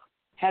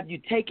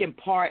taken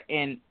part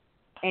in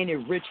any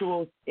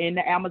rituals in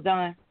the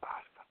Amazon?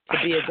 To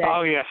be exact?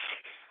 Oh yes,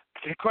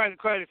 quite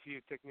a few,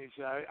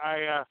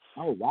 Technisha.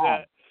 Oh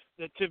wow.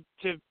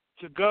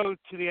 To go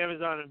to the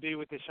Amazon and be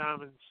with the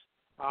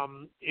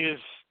shamans is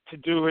to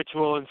do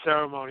ritual and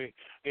ceremony.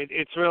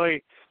 It's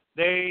really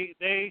they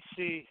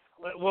see.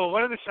 Well,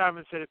 one of the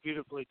shamans said it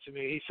beautifully to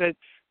me. He said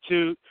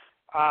to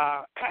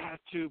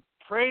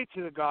pray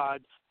to the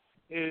gods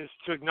is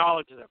to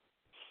acknowledge them.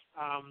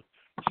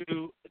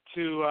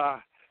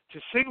 To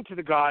sing to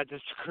the gods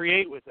is to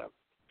create with them.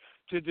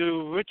 To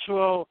do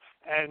ritual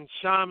and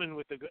shaman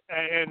with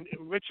and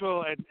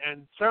ritual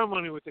and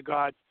ceremony with the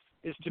gods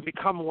is to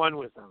become one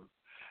with them.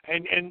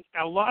 And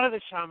a lot of the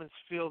shamans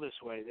feel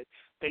this way,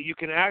 that you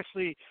can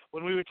actually,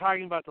 when we were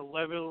talking about the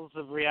levels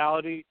of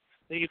reality,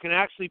 that you can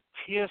actually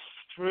pierce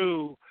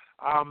through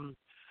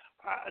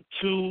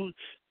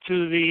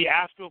to the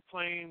astral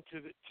plane,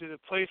 to the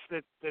place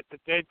that the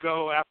dead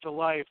go after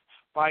life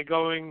by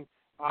going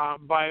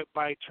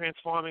by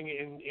transforming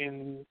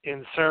in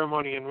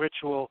ceremony and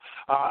ritual.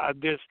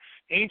 There's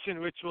ancient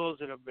rituals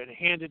that have been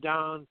handed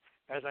down,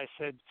 as I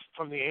said,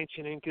 from the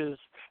ancient Incas,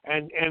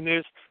 and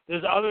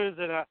there's others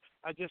that are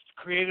just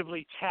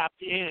creatively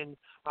tapped in.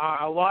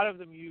 A lot of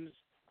them use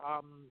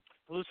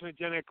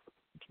hallucinogenic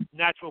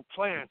natural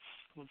plants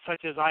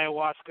such as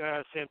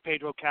ayahuasca, San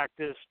Pedro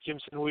cactus,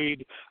 Jimson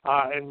weed,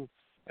 and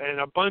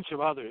a bunch of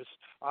others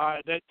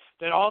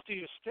that alter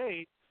your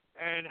state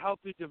and help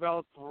you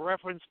develop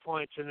reference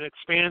points in an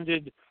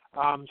expanded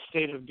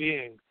state of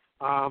being.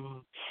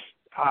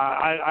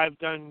 I've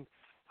done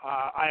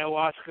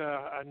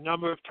ayahuasca a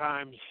number of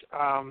times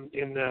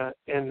in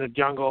the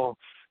jungle,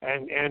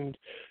 and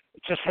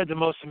just had the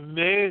most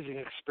amazing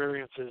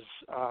experiences.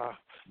 I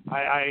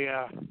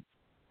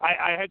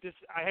had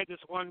this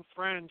one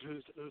friend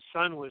whose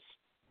son was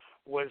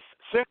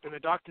sick, and the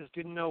doctors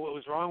didn't know what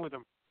was wrong with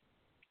him.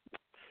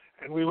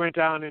 And we went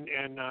down and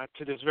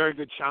to this very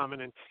good shaman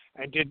and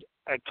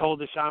I told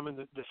the shaman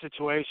the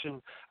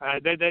situation.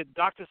 The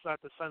doctors thought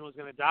the son was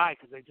going to die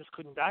because they just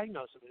couldn't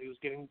diagnose him. He was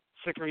getting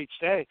sicker each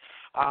day.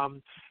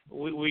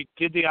 We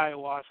did the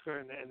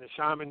ayahuasca, and the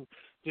shaman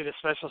did a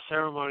special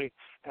ceremony.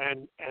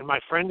 And my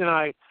friend and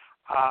I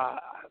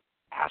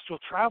astral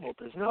traveled.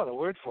 There's no other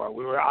word for it.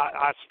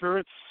 Our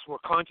spirits were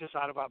conscious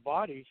out of our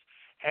bodies,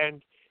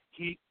 and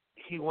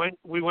we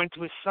went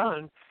to his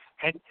son,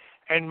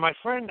 and my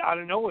friend out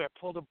of nowhere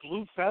pulled a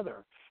blue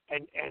feather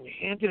and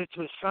handed it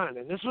to his son.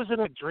 And this was in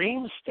a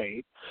dream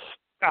state.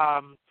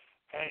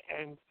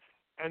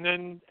 And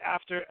then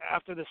after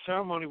the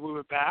ceremony, we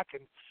were back,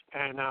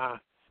 and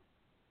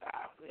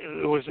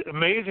it was an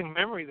amazing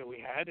memory that we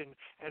had.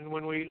 And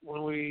when we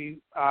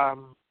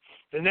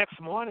the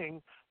next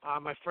morning,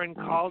 my friend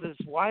called his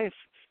wife,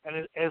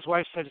 and his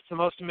wife said, "It's the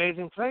most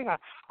amazing thing.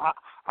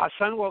 Our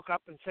son woke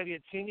up and said he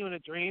had seen you in a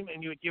dream,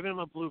 and you had given him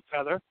a blue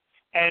feather,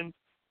 and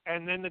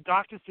then the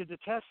doctors did the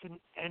test,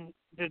 and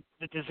the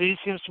disease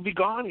seems to be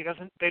gone.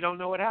 They don't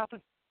know what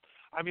happened."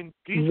 I mean,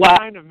 these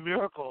kind of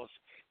miracles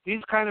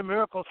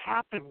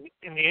happen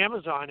in the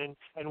Amazon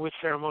and with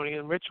ceremony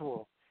and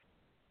ritual.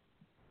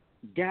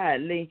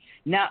 Godly.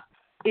 Now,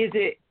 is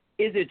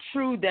it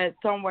true that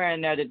somewhere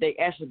in there that they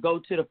actually go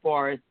to the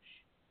forest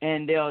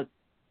and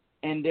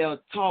they'll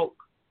talk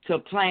to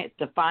plants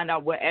to find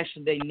out what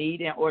actually they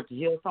need in order to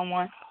heal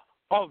someone?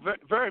 Oh,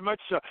 very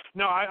much so.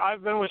 No,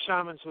 I've been with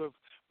shamans who have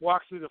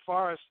walked through the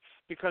forest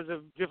because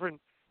of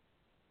different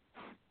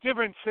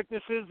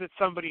sicknesses that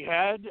somebody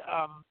had,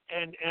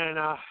 and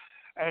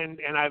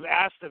I've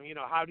asked them,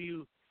 how do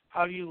you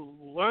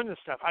learn this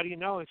stuff? How do you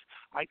know?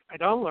 I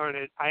don't learn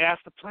it. I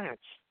ask the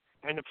plants,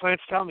 and the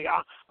plants tell me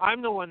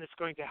I'm the one that's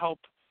going to help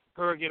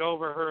her get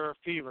over her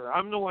fever.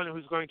 I'm the one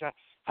who's going to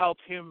help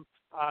him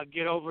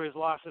get over his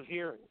loss of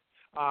hearing.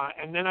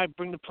 And then I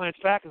bring the plants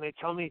back, and they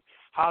tell me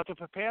how to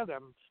prepare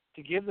them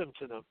to give them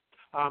to them.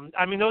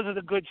 I mean, those are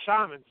the good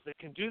shamans that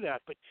can do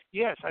that. But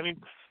yes, I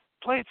mean,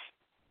 plants.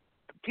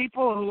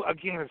 People who,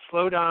 again,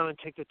 slow down and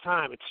take the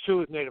time. It's true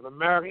with Native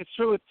American. It's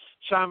true with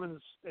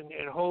shamans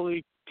and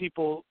holy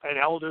people and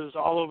elders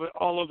all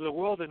over the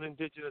world and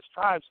indigenous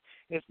tribes.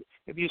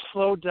 If you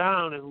slow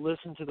down and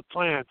listen to the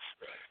plants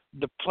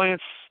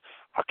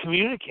are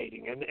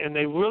communicating, and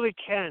they really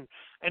can.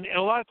 And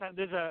a lot of times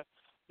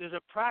there's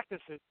a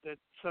practice that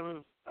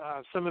some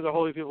of the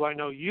holy people I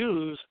know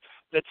use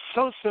that's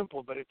so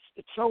simple, but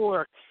it's so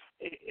work.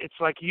 It's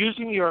like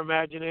using your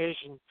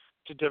imagination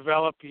to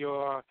develop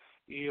your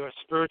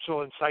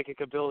spiritual and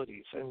psychic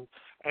abilities. And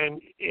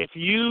if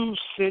you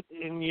sit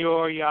in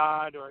your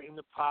yard or in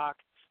the park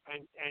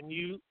and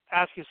you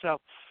ask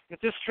yourself, if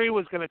this tree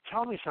was going to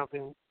tell me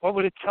something, what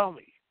would it tell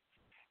me?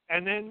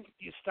 And then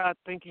you start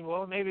thinking,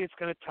 well, maybe it's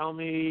going to tell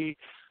me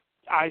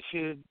I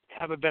should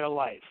have a better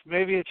life.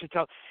 Maybe it should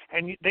tell.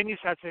 And then you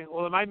start saying,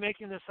 well, am I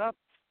making this up?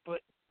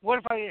 But what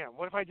if I am?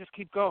 What if I just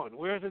keep going?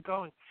 Where is it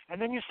going?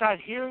 And then you start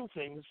hearing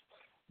things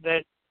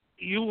that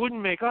you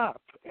wouldn't make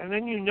up, and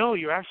then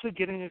you're actually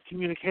getting a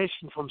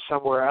communication from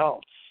somewhere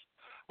else,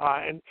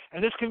 and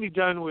this can be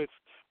done with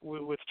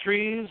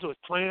trees,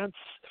 with plants,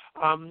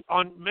 on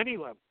many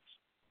levels.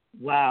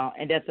 Wow,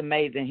 and that's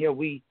amazing. Here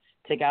we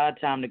take our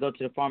time to go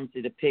to the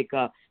pharmacy to pick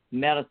up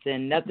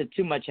medicine. Nothing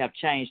too much have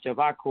changed of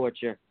our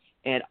culture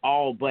at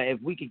all, but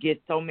if we could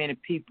get so many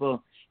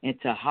people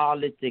into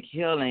holistic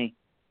healing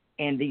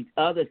and these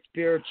other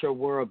spiritual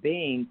world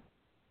beings,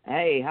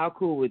 hey, how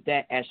cool would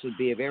that actually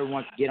be if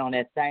everyone could get on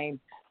that same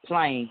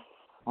plane,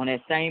 on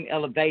that same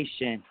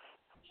elevation?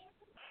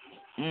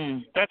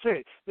 That's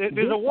it.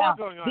 There's a war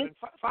going on, and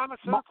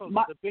pharmaceuticals is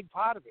a big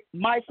part of it.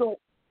 Michael,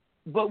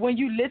 but when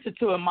you listen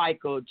to it,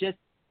 Michael, just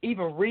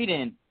even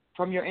reading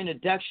from your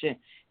introduction,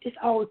 it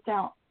sounds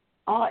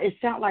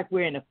like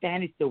we're in a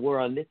fantasy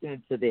world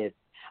listening to this.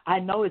 I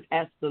know it's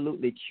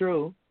absolutely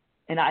true,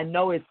 and I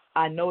know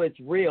it's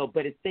real,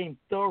 but it seems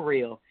so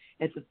real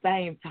at the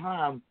same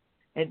time.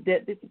 And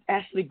that this is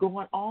actually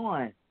going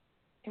on,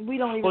 and we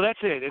don't even. Well, that's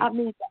it.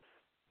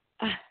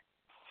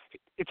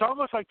 It's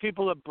almost like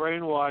people are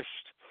brainwashed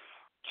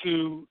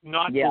to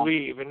not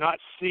believe and not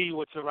see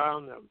what's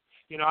around them.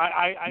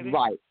 I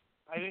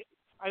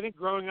think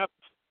growing up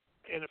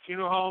in a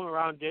funeral home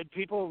around dead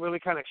people really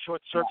kind of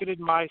short-circuited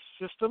my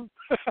system,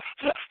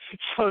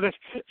 so that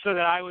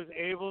I was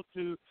able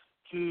to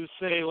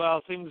say,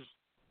 well, things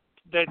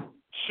that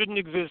shouldn't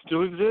exist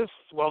do exist.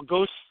 Well,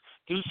 ghosts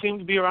do seem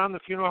to be around the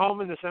funeral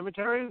home and the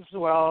cemeteries.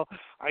 Well,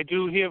 I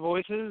do hear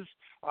voices,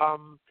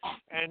 and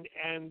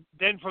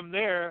then from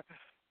there,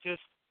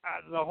 just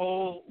the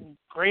whole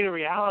greater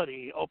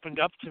reality opened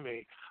up to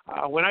me.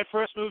 When I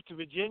first moved to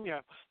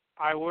Virginia,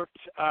 I worked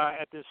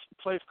at this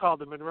place called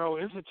the Monroe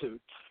Institute,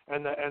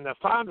 and the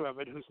founder of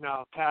it, who's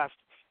now passed,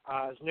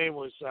 his name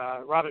was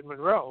Robert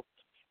Monroe,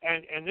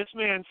 and this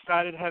man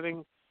started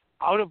having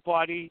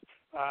out-of-body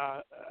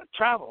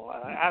travel,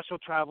 astral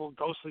travel,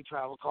 ghostly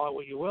travel, call it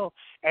what you will,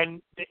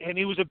 and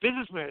he was a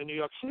businessman in New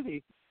York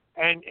City,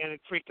 and it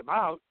freaked him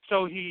out.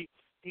 So he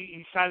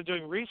started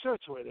doing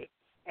research with it,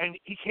 and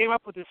he came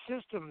up with a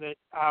system that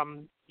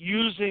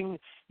using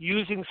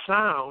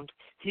sound,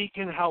 he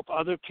can help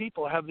other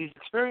people have these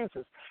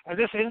experiences. And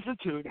this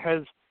institute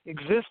has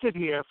existed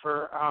here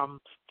for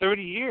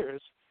 30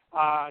 years,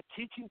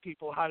 teaching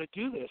people how to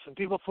do this, and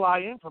people fly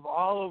in from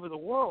all over the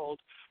world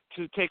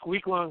to take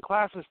week-long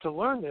classes to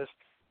learn this,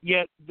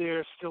 yet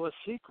they're still a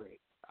secret.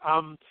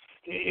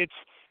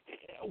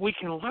 We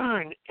can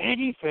learn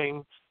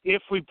anything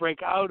if we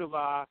break out of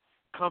our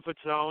comfort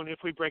zone, if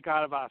we break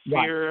out of our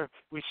fear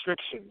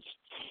restrictions.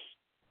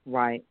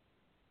 Right.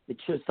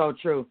 It's so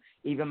true.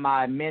 Even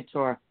my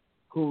mentor,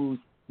 whose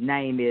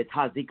name is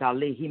Hazik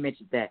Ali, he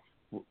mentioned that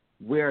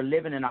we're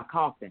living in a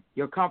coffin.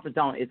 Your comfort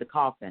zone is a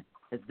coffin.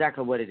 That's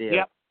exactly what it is.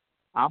 Yep.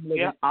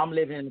 I'm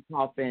living in a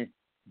coffin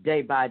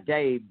day by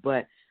day.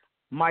 But,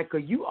 Michael,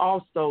 you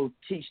also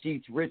teach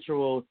these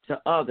rituals to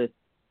others,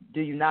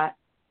 do you not?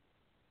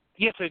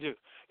 Yes, I do.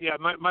 Yeah,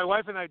 my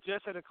wife and I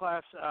just had a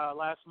class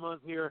last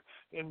month here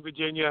in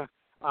Virginia.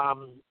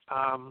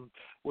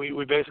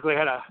 We basically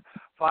had a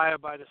fire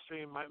by the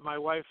stream. My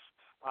wife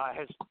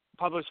has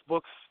published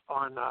books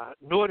on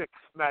Nordic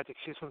magic.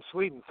 She's from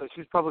Sweden, so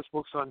she's published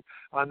books on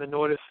the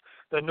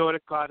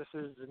Nordic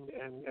goddesses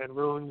and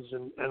runes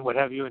and what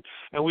have you.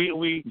 And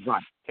we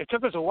right. It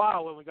took us a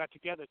while when we got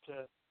together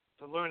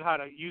to learn how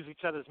to use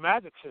each other's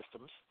magic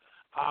systems.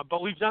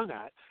 But we've done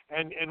that,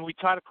 and we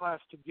taught a class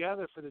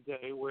together for the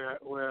day where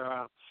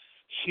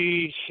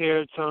she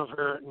shared some of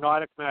her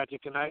Nordic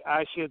magic, and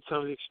I shared some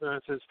of the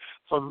experiences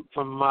from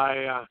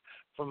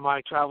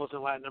my travels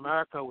in Latin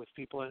America with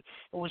people, and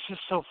it was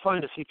just so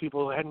fun to see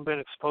people who hadn't been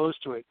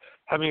exposed to it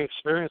having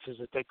experiences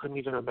that they couldn't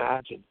even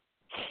imagine.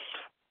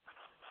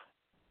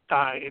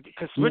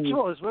 Because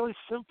ritual is really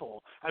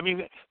simple. I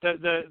mean,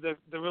 the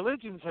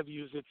religions have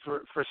used it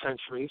for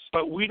centuries,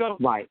 but we don't.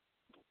 Right.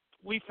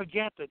 We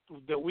forget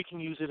that we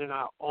can use it in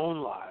our own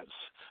lives,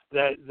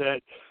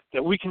 that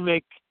we can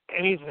make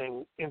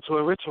anything into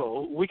a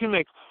ritual. We can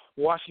make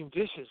washing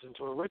dishes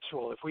into a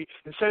ritual. If we,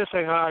 instead of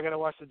saying, I got to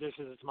wash the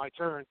dishes, it's my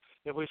turn,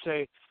 if we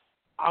say,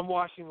 I'm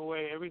washing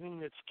away everything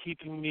that's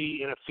keeping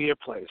me in a fear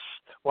place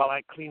while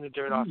I clean the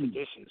dirt off the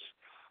dishes,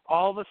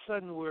 all of a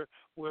sudden we're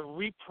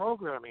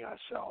reprogramming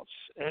ourselves.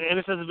 And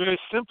it's a very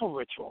simple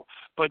ritual.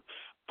 But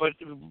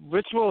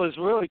ritual is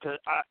really,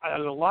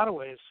 in a lot of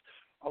ways,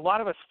 a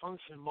lot of us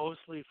function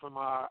mostly from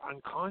our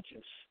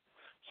unconscious.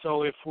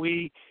 So if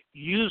we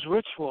use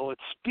ritual, it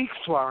speaks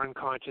to our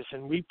unconscious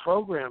and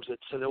reprograms it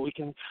so that we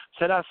can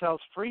set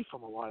ourselves free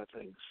from a lot of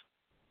things.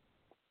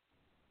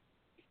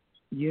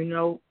 You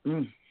know,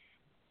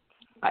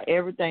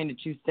 everything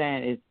that you're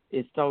saying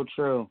is so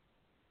true.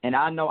 And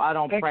I know I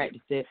don't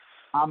practice it.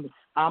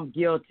 I'm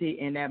guilty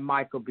in that,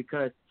 Michael,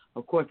 because,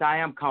 of course, I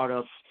am caught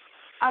up.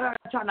 I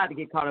try not to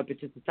get caught up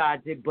into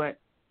society, but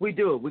we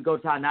do it. We go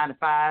to our 9 to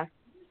 5.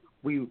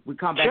 We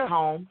come back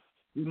home.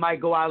 We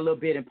might go out a little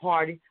bit and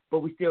party, but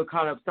we still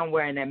caught up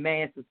somewhere in that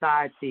man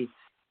society.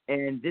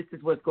 And this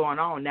is what's going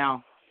on.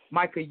 Now,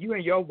 Michael, you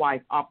and your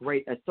wife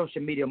operate a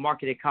social media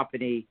marketing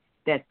company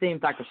that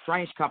seems like a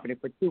strange company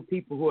for two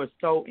people who are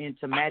so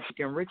into magic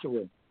and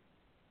ritual.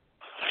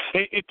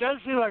 It does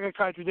seem like a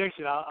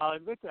contradiction. I'll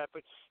admit that.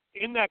 But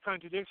in that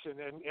contradiction,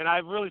 and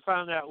I've really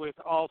found that with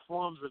all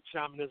forms of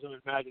shamanism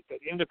and magic, that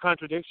in the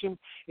contradiction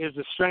is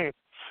the strength.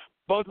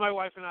 Both my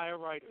wife and I are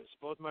writers.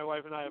 Both my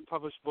wife and I have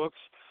published books.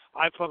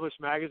 I've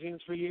published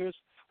magazines for years.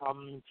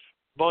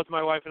 Both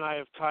my wife and I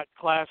have taught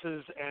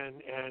classes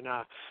and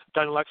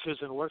done lectures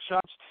and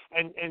workshops.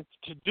 And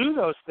to do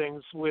those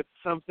things with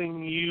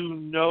something you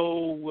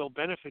know will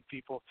benefit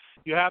people,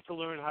 you have to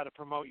learn how to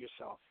promote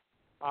yourself.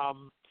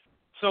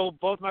 So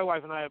both my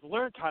wife and I have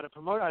learned how to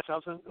promote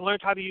ourselves and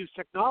learned how to use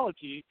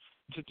technology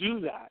to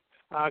do that.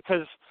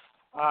 Because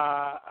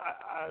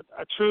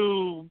a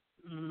true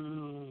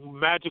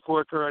magic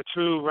worker, a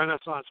true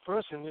Renaissance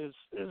person is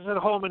at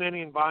home in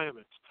any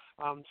environment.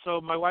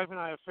 So my wife and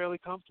I are fairly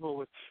comfortable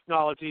with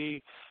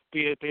technology,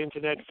 be it the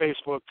internet,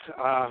 Facebook,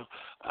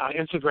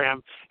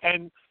 Instagram.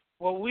 And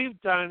what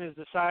we've done is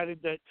decided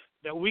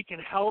that we can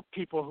help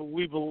people who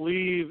we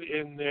believe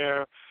in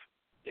their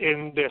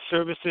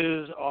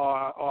services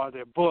or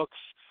their books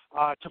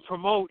to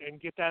promote and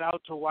get that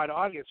out to a wide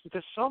audience,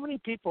 because so many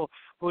people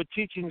who are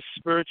teaching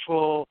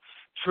spiritual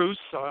truths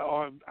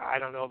or I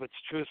don't know if it's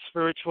truth,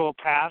 spiritual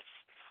paths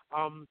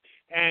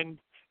and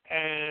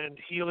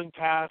healing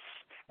paths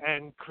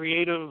and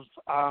creative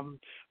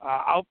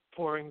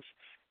outpourings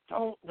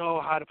don't know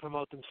how to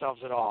promote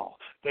themselves at all.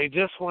 They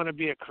just want to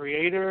be a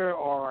creator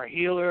or a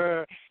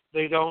healer.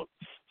 They don't.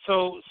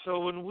 So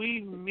when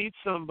we meet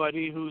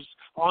somebody who's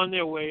on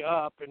their way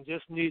up and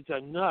just needs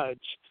a nudge,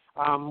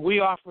 we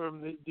offer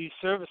them these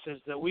services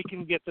that we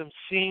can get them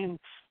seen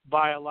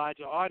by a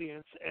larger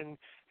audience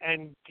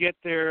and get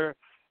their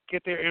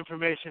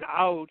information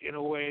out in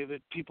a way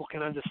that people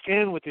can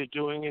understand what they're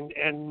doing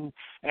and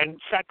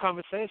set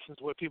conversations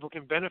where people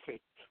can benefit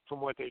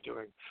from what they're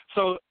doing.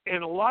 So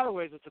in a lot of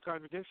ways it's a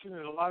contradiction.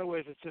 In a lot of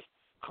ways it's just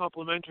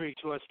complementary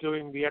to us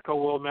doing the Echo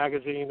World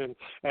magazine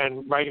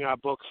and writing our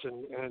books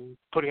and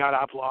putting out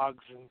our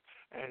blogs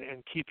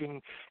and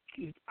keeping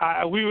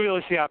we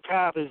really see our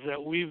path is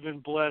that we've been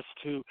blessed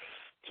to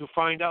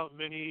find out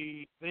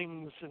many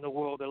things in the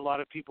world that a lot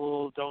of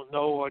people don't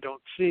know or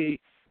don't see,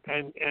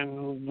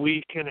 and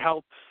we can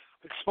help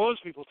expose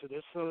people to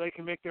this so they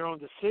can make their own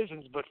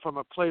decisions, but from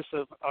a place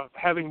of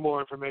having more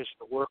information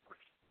to work with.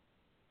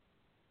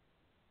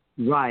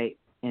 Right.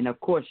 And of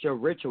course your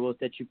rituals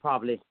that you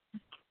probably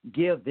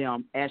give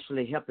them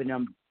actually helping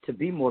them to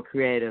be more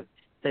creative,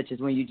 such as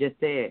when you just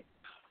said,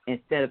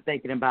 instead of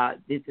thinking about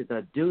this is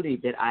a duty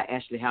that I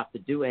actually have to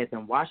do as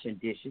I'm washing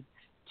dishes,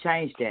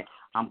 change that.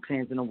 I'm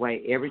cleansing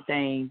away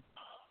everything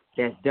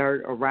that's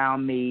dirt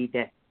around me,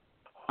 that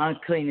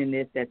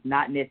uncleanness that's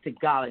not next to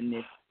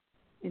godliness.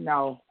 You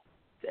know,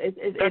 it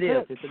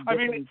is. It's a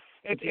different,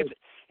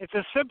 it's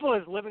as simple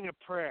as living a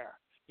prayer.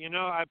 You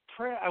know,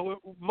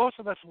 most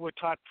of us were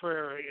taught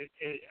prayer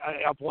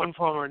of one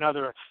form or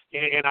another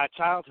in our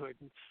childhood,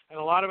 and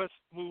a lot of us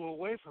move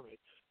away from it.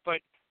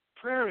 But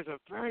prayer is a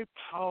very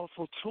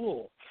powerful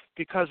tool,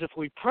 because if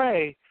we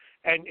pray,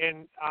 and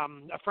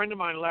a friend of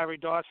mine, Larry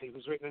Dorsey,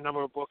 who's written a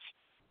number of books,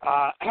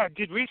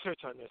 did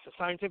research on this, a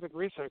scientific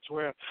research,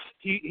 where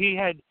he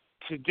had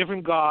to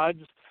different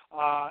gods,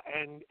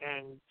 and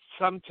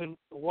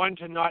one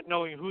to not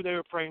knowing who they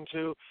were praying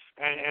to,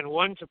 and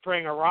one to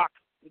praying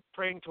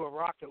to a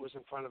rock that was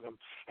in front of them,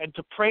 and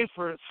to pray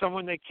for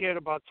someone they cared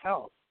about's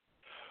health.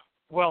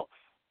 Well,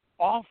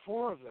 all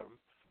four of them,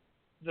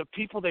 the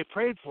people they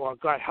prayed for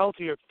got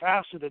healthier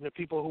faster than the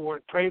people who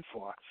weren't prayed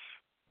for.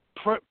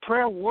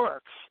 Prayer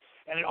works,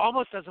 and it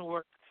almost doesn't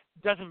work.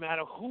 Doesn't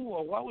matter who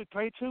or what we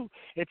pray to.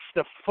 It's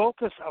the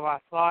focus of our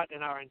thought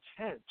and our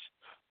intent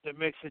that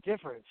makes a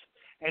difference.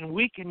 And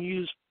we can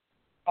use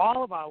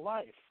all of our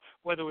life,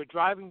 whether we're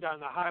driving down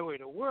the highway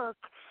to work,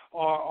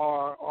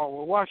 or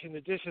we're washing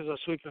the dishes or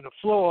sweeping the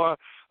floor,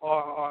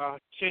 or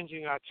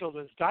changing our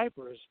children's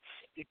diapers.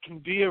 It can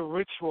be a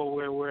ritual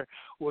where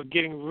we're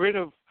getting rid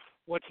of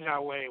what's in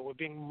our way. We're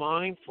being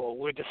mindful.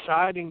 We're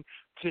deciding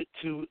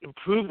to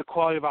improve the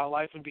quality of our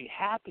life and be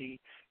happy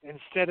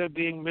instead of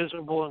being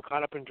miserable and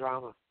caught up in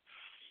drama.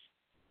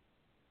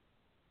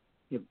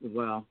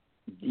 Well,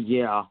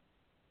 yeah.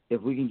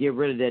 If we can get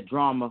rid of that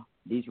drama,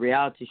 these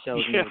reality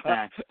shows and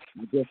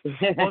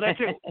everything. Well, that's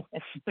it.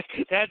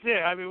 That's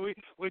it. I mean,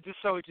 we're just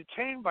so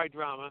entertained by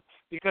drama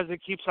because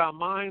it keeps our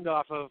mind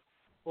off of,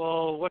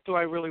 well, what do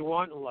I really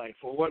want in life,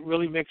 or what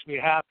really makes me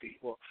happy?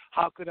 Well,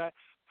 how could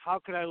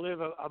I live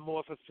a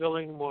more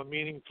fulfilling, more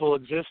meaningful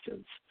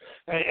existence?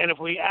 And if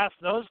we ask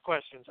those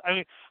questions, I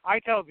mean, I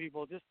tell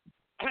people just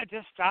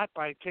start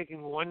by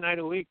taking one night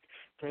a week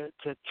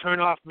to turn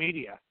off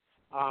media.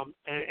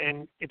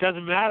 And it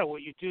doesn't matter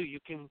what you do. You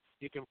can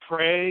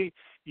pray,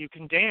 you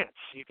can dance,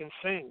 you can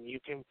sing,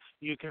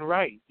 you can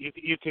write,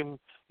 you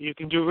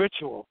can do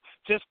ritual.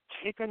 Just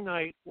take a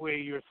night where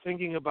you're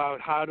thinking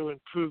about how to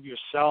improve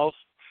yourself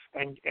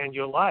and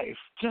your life.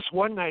 Just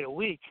one night a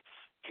week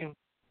can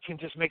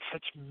just make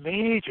such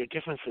major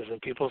differences in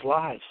people's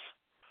lives.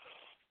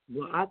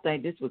 Well, I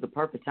think this was the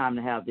perfect time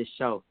to have this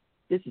show.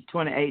 This is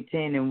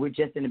 2018, and we're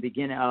just in the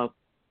beginning of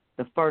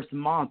the first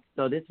month,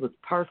 so this was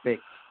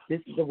perfect. This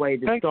is the way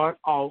to start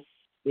off.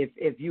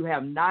 If you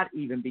have not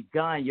even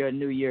begun your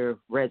New Year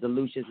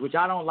resolutions, which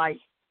I don't like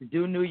to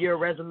do New Year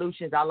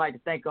resolutions. I like to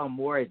think of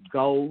more as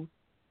goals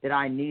that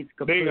I need to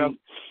complete.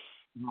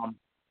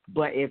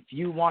 But if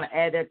you want to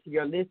add that to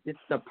your list, this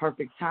is the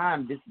perfect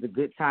time. This is a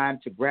good time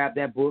to grab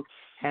that book,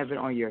 have it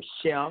on your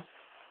shelf.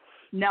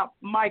 Now,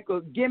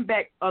 Michael, getting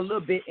back a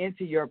little bit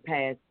into your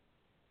past,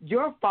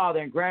 your father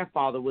and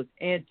grandfather was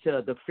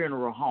into the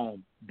funeral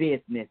home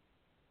business.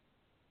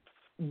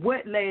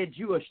 What led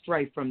you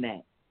astray from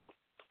that?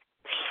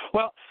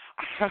 Well,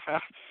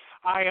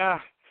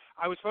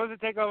 I was supposed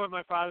to take over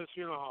my father's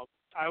funeral home.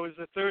 I was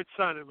the third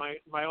son, and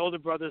my older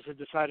brothers had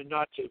decided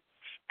not to.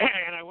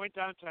 And I went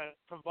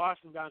from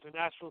Boston down to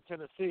Nashville,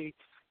 Tennessee,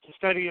 to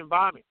study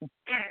embalming.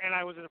 And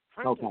I was an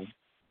apprentice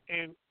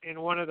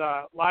in one of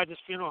the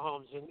largest funeral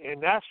homes in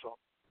Nashville.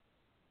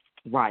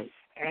 Right.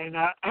 And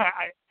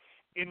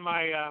in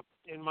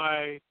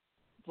my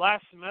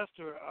last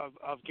semester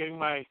of getting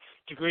my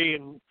degree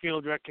in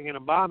funeral directing and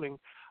embalming,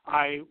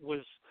 I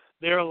was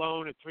there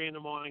alone at 3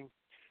 a.m,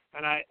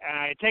 and I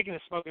had taken a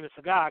smoking a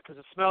cigar because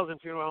the smells in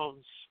funeral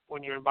homes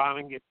when you're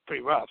embalming get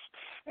pretty rough.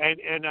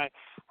 And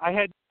I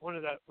had one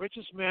of the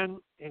richest men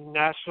in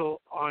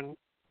Nashville on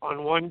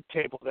one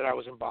table that I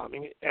was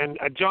embalming, and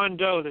a John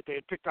Doe that they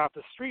had picked off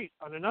the street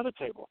on another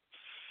table.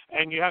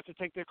 And you have to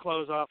take their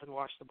clothes off and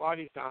wash the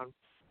bodies down.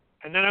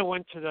 And then I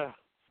went to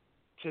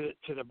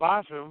the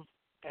bathroom,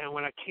 and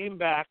when I came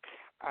back,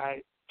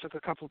 I took a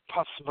couple of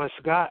puffs of my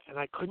cigar, and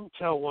I couldn't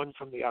tell one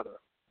from the other.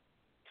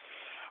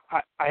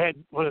 I had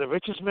one of the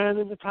richest men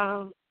in the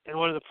town and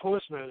one of the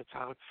poorest men in the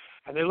town,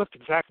 and they looked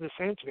exactly the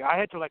same to me. I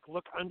had to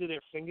look under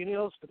their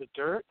fingernails for the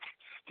dirt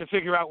to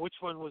figure out which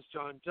one was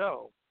John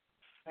Doe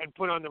and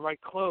put on the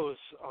right clothes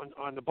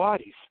on the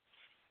bodies.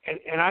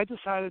 And I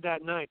decided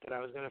that night that I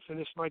was going to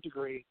finish my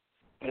degree,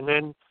 and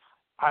then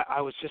I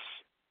was just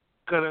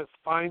going to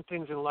find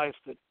things in life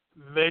that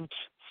meant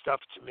stuff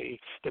to me,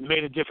 that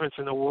made a difference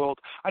in the world.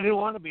 I didn't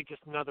want to be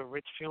just another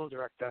rich funeral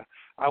director.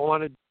 I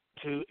wanted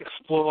to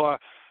explore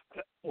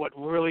what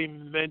really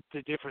meant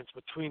the difference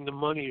between the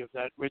money of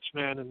that rich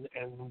man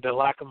and the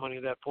lack of money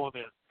of that poor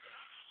man.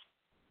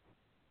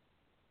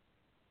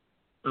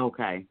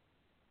 Okay.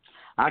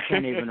 I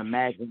couldn't even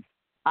imagine.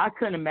 I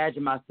couldn't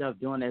imagine myself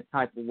doing that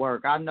type of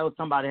work. I know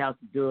somebody has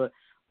to do it,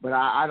 but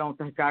I don't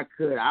think I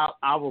could.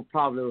 I will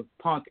probably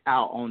punk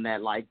out on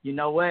that. Like, you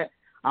know what?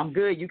 I'm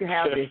good. You can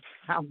have this.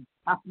 I'm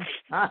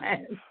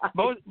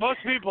most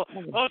people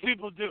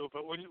do,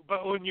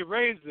 but when you're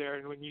raised there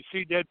and when you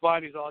see dead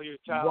bodies all your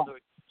childhood,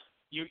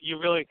 you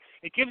really,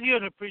 it gives you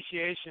an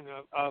appreciation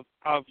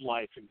of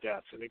life and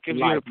death, and it gives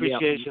you an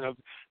appreciation of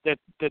that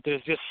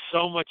there's just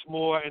so much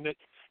more, and that,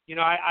 you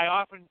know, I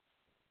often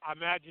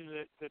imagine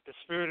that the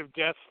spirit of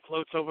death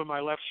floats over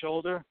my left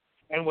shoulder,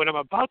 and when I'm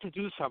about to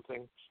do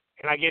something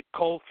and I get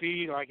cold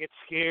feet or I get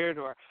scared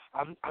or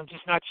I'm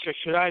just not sure,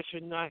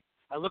 shouldn't I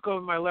look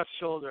over my left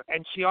shoulder,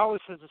 and she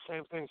always says the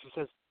same thing. She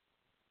says,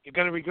 you're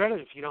going to regret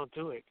it if you don't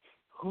do it.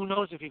 Who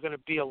knows if you're going to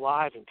be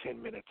alive in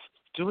 10 minutes?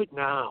 Do it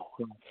now.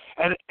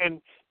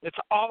 And it's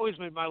always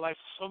made my life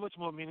so much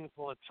more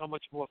meaningful and so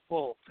much more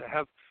full to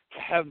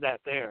have that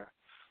there.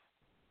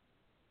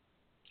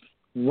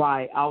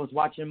 Right. I was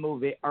watching a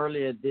movie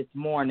earlier this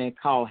morning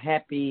called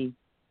Happy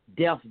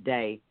Death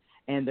Day,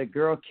 and the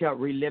girl kept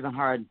reliving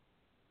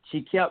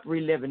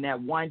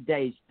that one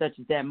day, such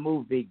as that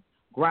movie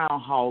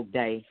Groundhog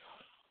Day,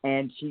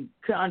 and she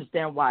couldn't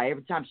understand why.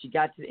 Every time she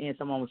got to the end,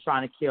 someone was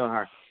trying to kill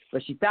her.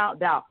 But she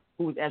found out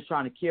who was actually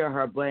trying to kill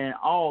her, but in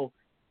all,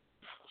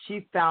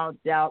 she found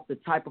out the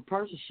type of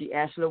person she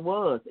actually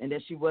was and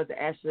that she wasn't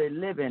actually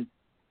living.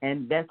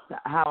 And that's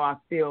how I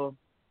feel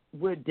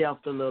with death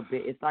a little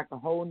bit. It's like a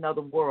whole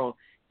nother world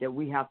that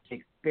we have to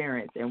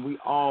experience, and we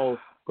all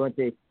going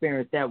to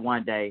experience that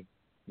one day.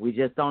 We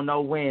just don't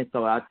know when.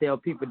 So I tell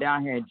people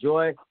down here,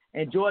 enjoy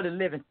the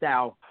living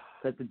style,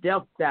 because the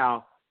death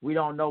style, we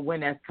don't know when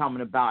that's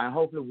coming about, and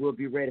hopefully we'll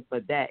be ready for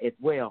that as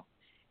well.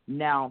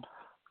 Now,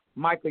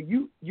 Michael,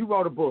 you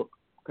wrote a book,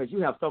 because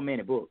you have so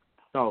many books.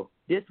 So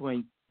this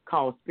one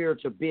called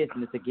Spiritual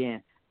Business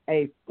Again,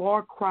 a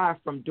far cry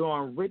from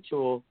doing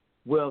ritual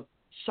with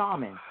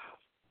shamans.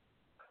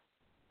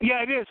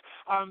 Yeah, it is,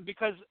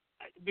 because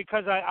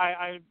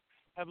I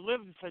have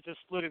lived such a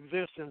split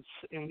existence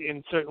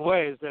in certain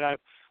ways that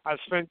I've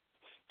spent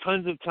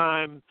tons of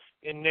time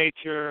in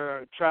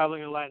nature,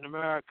 traveling in Latin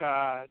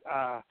America,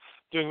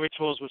 doing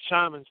rituals with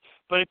shamans.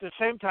 But at the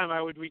same time,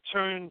 I would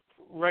return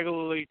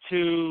regularly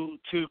to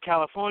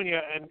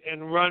California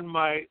and run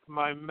my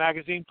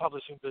magazine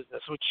publishing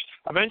business, which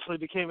eventually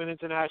became an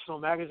international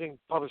magazine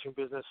publishing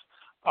business.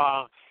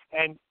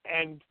 And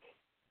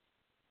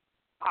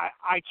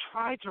I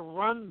tried to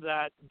run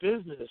that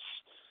business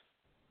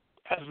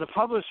as the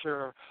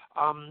publisher,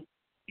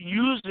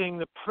 using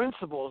the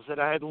principles that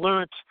I had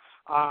learned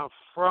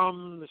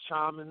from the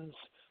shamans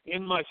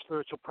in my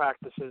spiritual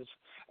practices,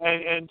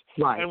 and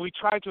we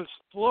tried to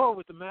explore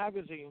with the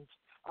magazines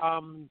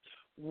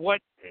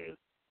what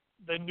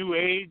the New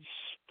Age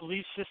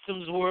belief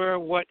systems were,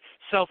 what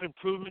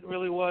self-improvement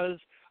really was,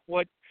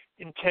 what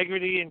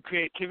integrity and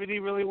creativity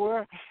really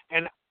were,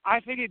 and I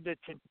figured that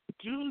to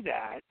do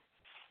that,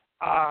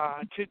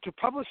 to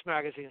publish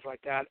magazines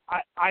like that,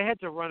 I had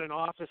to run an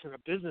office and a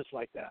business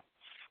like that.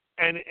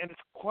 And it's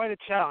quite a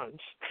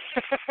challenge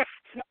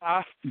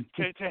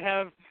to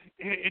have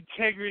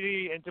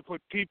integrity and to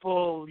put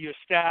people, your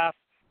staff,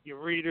 your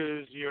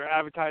readers, your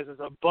advertisers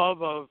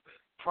above of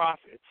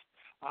profits.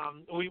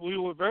 We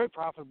were very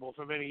profitable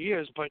for many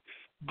years, but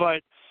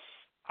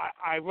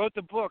I wrote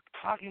the book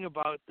talking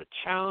about the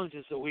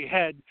challenges that we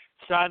had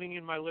starting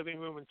in my living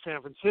room in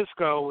San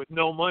Francisco with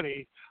no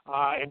money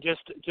and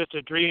just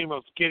a dream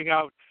of getting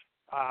out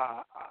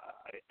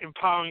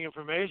empowering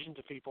information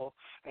to people,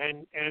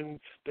 and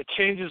the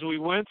changes we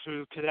went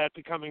through to that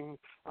becoming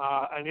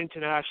an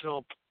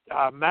international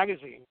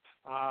magazine,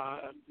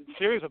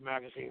 series of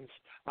magazines,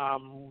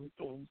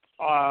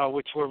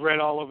 which were read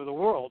all over the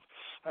world,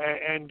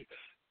 and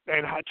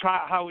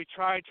how we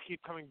tried to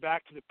keep coming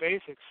back to the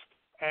basics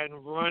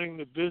and running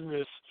the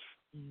business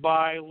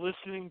by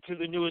listening to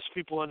the newest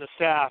people on the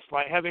staff,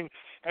 by having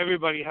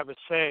everybody have a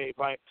say,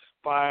 by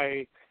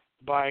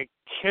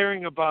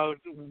caring about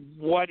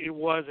what it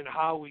was and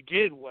how we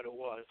did what it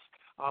was.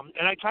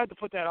 And I tried to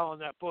put that all in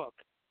that book.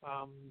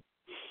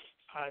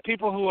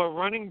 People who are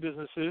running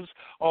businesses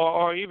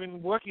or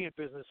even working at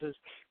businesses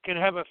can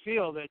have a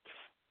feel that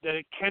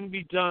it can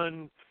be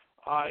done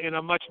in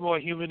a much more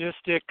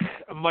humanistic,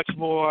 a much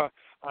more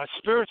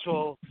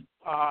spiritual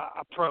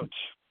approach.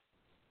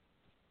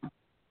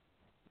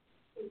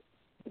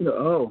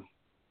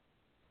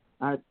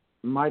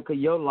 Michael,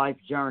 your life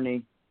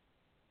journey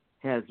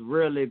has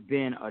really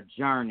been a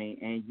journey,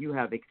 and you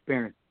have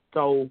experienced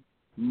so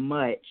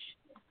much.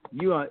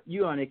 You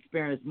have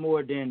experienced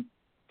more than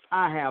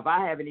I have.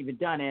 I haven't even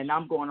done it, and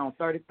I'm going on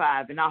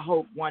 35, and I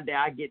hope one day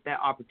I get that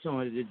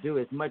opportunity to do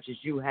as much as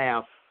you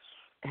have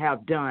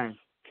done.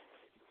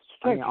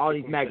 I mean, all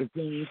these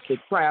magazines, the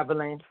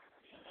traveling,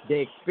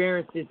 the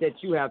experiences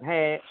that you have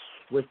had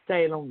with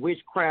Salem,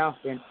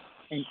 witchcraft, and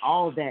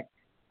all that.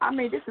 I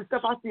mean, this is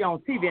stuff I see on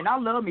TV, and I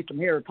love me some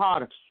Harry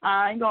Potter.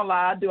 I ain't gonna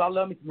lie, I do. I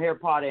love me some Harry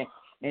Potter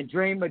and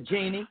Dream of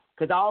Genie,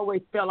 because I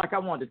always felt like I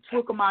wanted to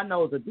twinkle my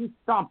nose or do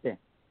something.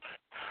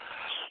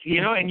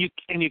 You know, and you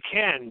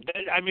can.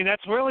 I mean,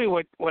 that's really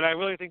what I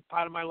really think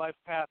part of my life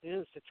path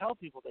is, to tell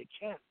people they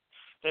can.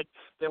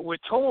 That we're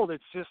told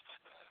it's just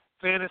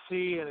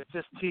fantasy and it's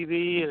just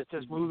TV and it's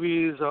just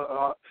movies,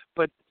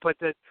 but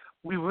that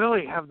we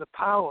really have the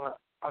power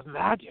of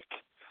magic.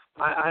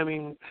 I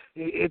mean,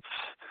 it's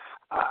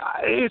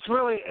It's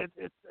really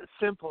it's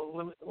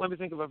simple. Let me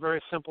think of a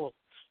very simple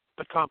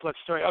but complex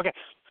story. Okay,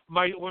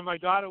 when my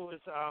daughter was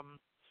a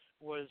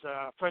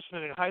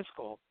freshman in high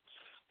school,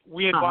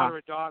 we had bought her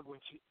a dog when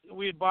she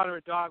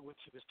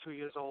was 2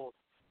 years old,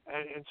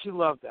 and she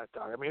loved that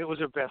dog. I mean, it was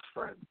her best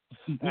friend,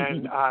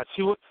 and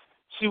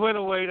she went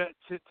away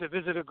to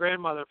visit her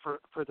grandmother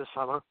for the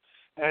summer.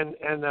 And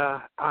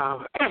the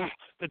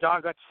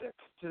dog got sick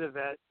to the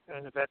vet,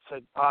 and the vet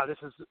said,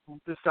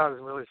 this dog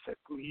is really sick.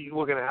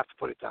 We're going to have to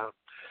put it down.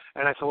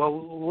 And I said,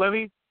 well, let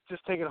me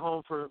just take it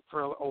home for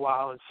a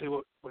while and see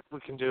what we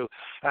can do.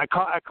 And I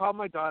called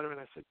my daughter, and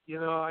I said,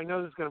 I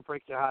know this is going to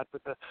break your heart,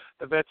 but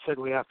the vet said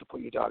we have to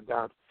put your dog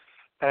down.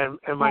 And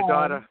my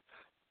daughter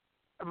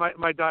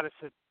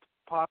said,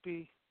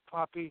 Poppy,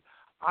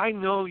 I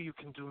know you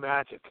can do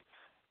magic.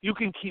 You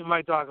can keep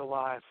my dog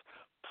alive.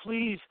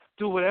 Please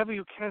do whatever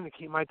you can to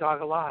keep my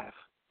dog alive.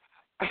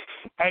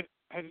 and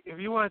if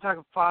you want to talk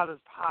about father's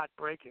heart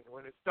breaking,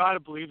 when his daughter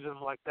believes in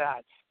him like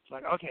that, it's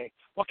like, okay,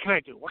 what can I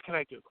do?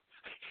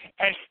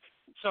 And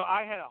so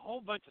I had a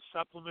whole bunch of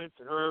supplements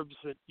and herbs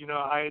that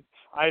I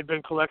had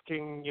been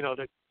collecting,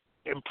 to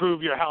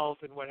improve your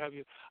health and what have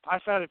you. I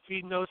started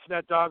feeding those to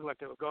that dog like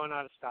they were going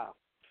out of style.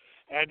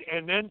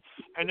 And then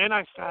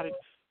I started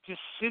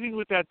just sitting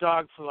with that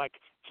dog for like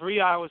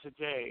 3 hours a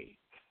day,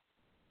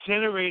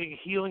 generating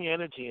healing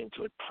energy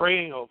into it,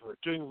 praying over it,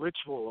 doing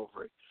ritual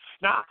over it.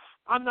 Now,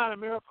 I'm not a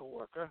miracle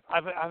worker.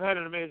 I've had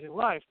an amazing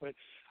life, but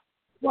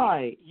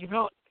right,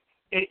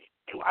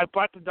 I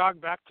brought the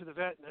dog back to the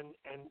vet, and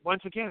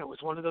once again, it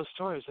was one of those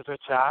stories. The vet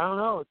said, I don't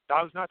know, the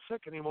dog's not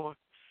sick anymore.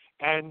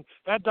 And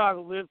that dog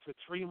lived for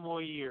 3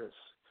 more years.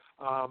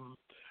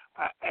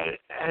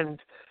 And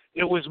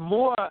it was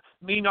more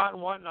me not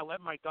wanting to let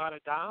my daughter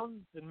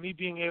down than me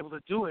being able to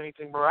do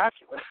anything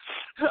miraculous.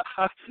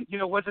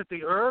 Was it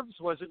the herbs?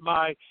 Was it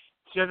my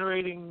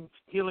generating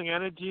healing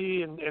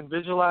energy and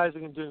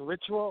visualizing and doing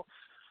ritual?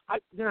 I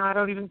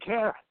don't even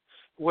care.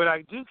 What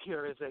I do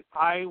care is that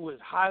I was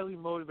highly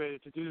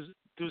motivated to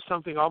do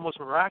something almost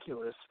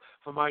miraculous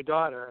for my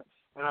daughter,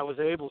 and I was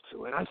able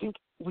to. And I think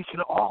we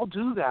can all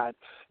do that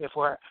if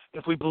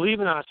we believe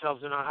in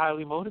ourselves and are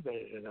highly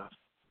motivated enough.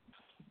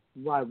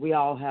 Right. We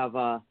all have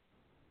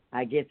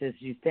I guess as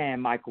you're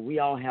saying, Michael, we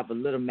all have a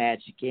little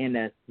magic in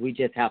us. We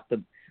just have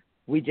to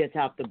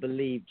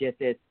believe,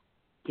 just as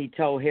he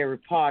told Harry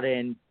Potter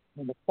in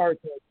the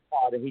first Harry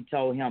Potter, he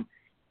told him,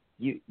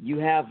 you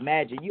have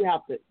magic. You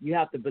have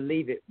to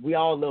believe it. We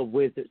all little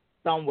wizards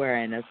somewhere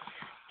in us.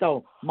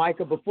 So,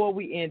 Michael, before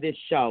we end this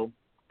show,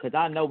 because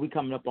I know we're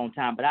coming up on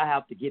time, but I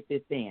have to get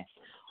this in.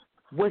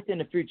 What's in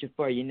the future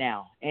for you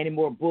now? Any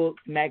more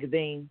books,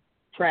 magazines,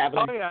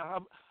 traveling? Oh, yeah.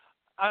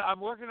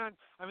 I'm working on,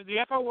 the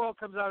Echo World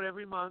comes out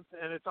every month,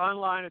 and it's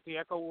online at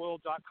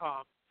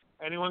theechoworld.com.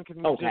 Anyone can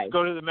just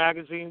go to the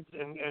magazines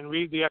and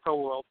read the Echo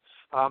World,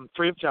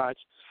 free of charge.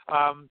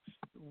 I'm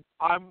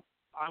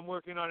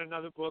working on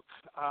another book.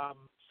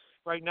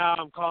 Right now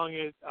I'm calling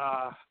it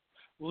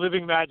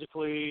Living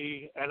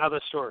Magically and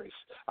Other Stories.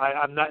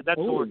 That's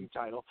the working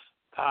title.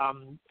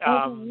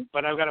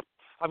 But I've got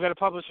a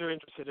publisher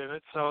interested in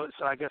it, so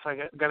I guess I'm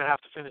going to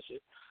have to finish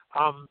it.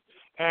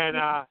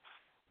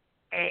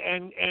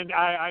 And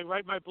I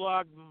write my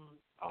blog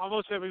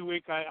almost every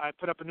week. I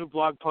put up a new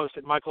blog post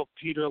at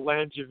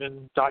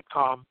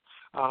michaelpeterlangevin.com,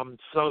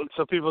 so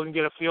people can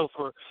get a feel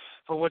for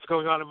what's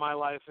going on in my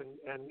life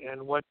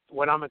and what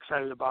I'm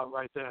excited about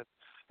right then.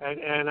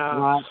 And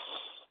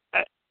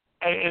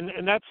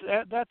that's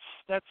the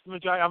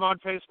majority. I'm on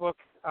Facebook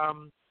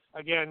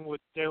again with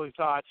daily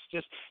thoughts.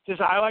 Just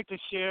I like to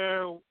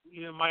share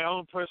my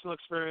own personal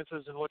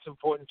experiences and what's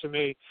important to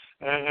me,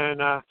 and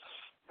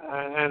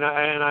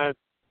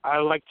I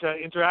like to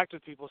interact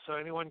with people, so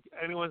anyone's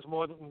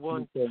more than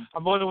willing.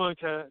 I'm more than willing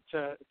to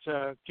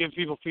give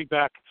people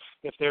feedback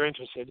if they're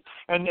interested.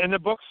 And the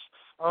books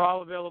are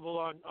all available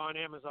on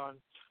Amazon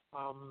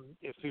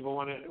if people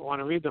want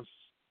to read them.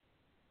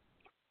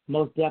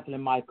 Most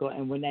definitely, Michael.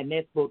 And when that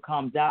next book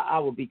comes out, I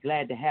will be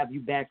glad to have you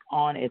back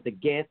on as a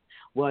guest.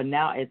 Well,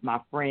 now as my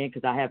friend,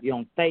 because I have you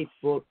on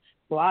Facebook.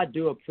 So I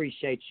do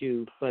appreciate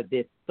you for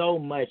this so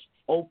much.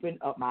 Opened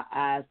up my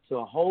eyes to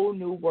a whole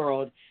new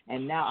world,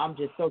 and now I'm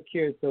just so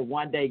curious to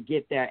one day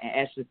get there and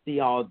actually see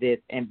all this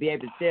and be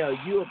able to tell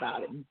you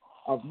about it,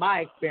 of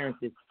my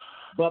experiences.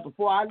 But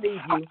before I leave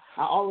you,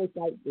 I always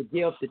like to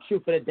give the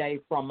truth of the day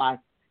from my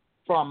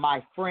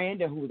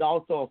friend and who's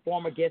also a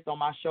former guest on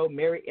my show,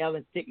 Mary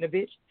Ellen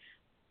Signovich.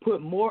 Put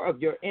more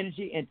of your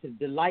energy into the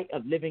delight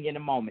of living in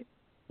the moment.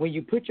 When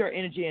you put your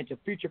energy into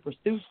future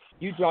pursuits,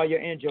 you draw your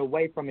energy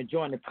away from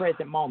enjoying the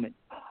present moment.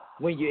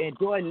 When you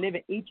enjoy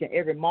living each and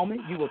every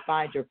moment, you will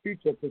find your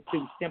future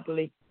pursuits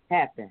simply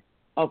happen.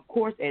 Of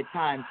course, at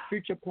times,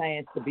 future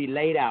plans to be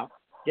laid out,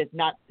 just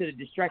not to the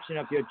distraction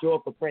of your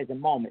joyful present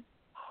moment.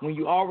 When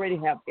you already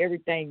have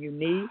everything you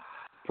need,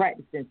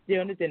 practicing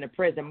stillness in the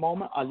present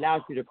moment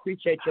allows you to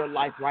appreciate your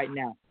life right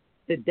now.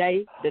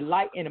 Today,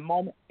 delight in the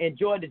moment.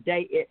 Enjoy the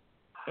day,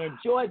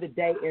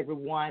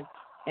 everyone.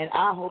 And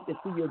I hope to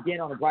see you again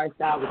on the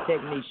Brightside with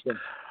Technisha.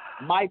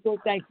 Michael,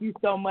 thank you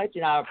so much,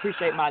 and I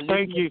appreciate my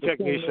listeners. Thank you,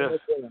 Technisha.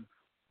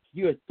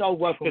 You are so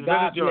welcome. It's been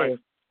a joy. Bless.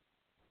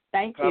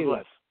 Thank God you.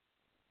 bless.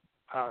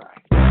 All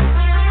right.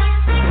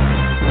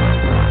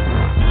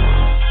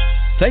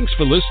 Thanks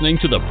for listening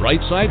to The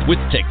Brightside with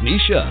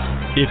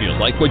Technisha. If you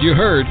like what you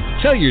heard,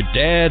 tell your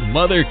dad,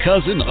 mother,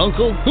 cousin,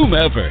 uncle,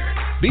 whomever.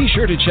 Be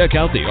sure to check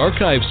out the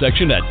archive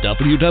section at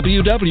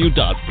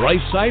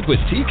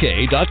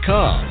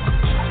www.brightsidewithtk.com.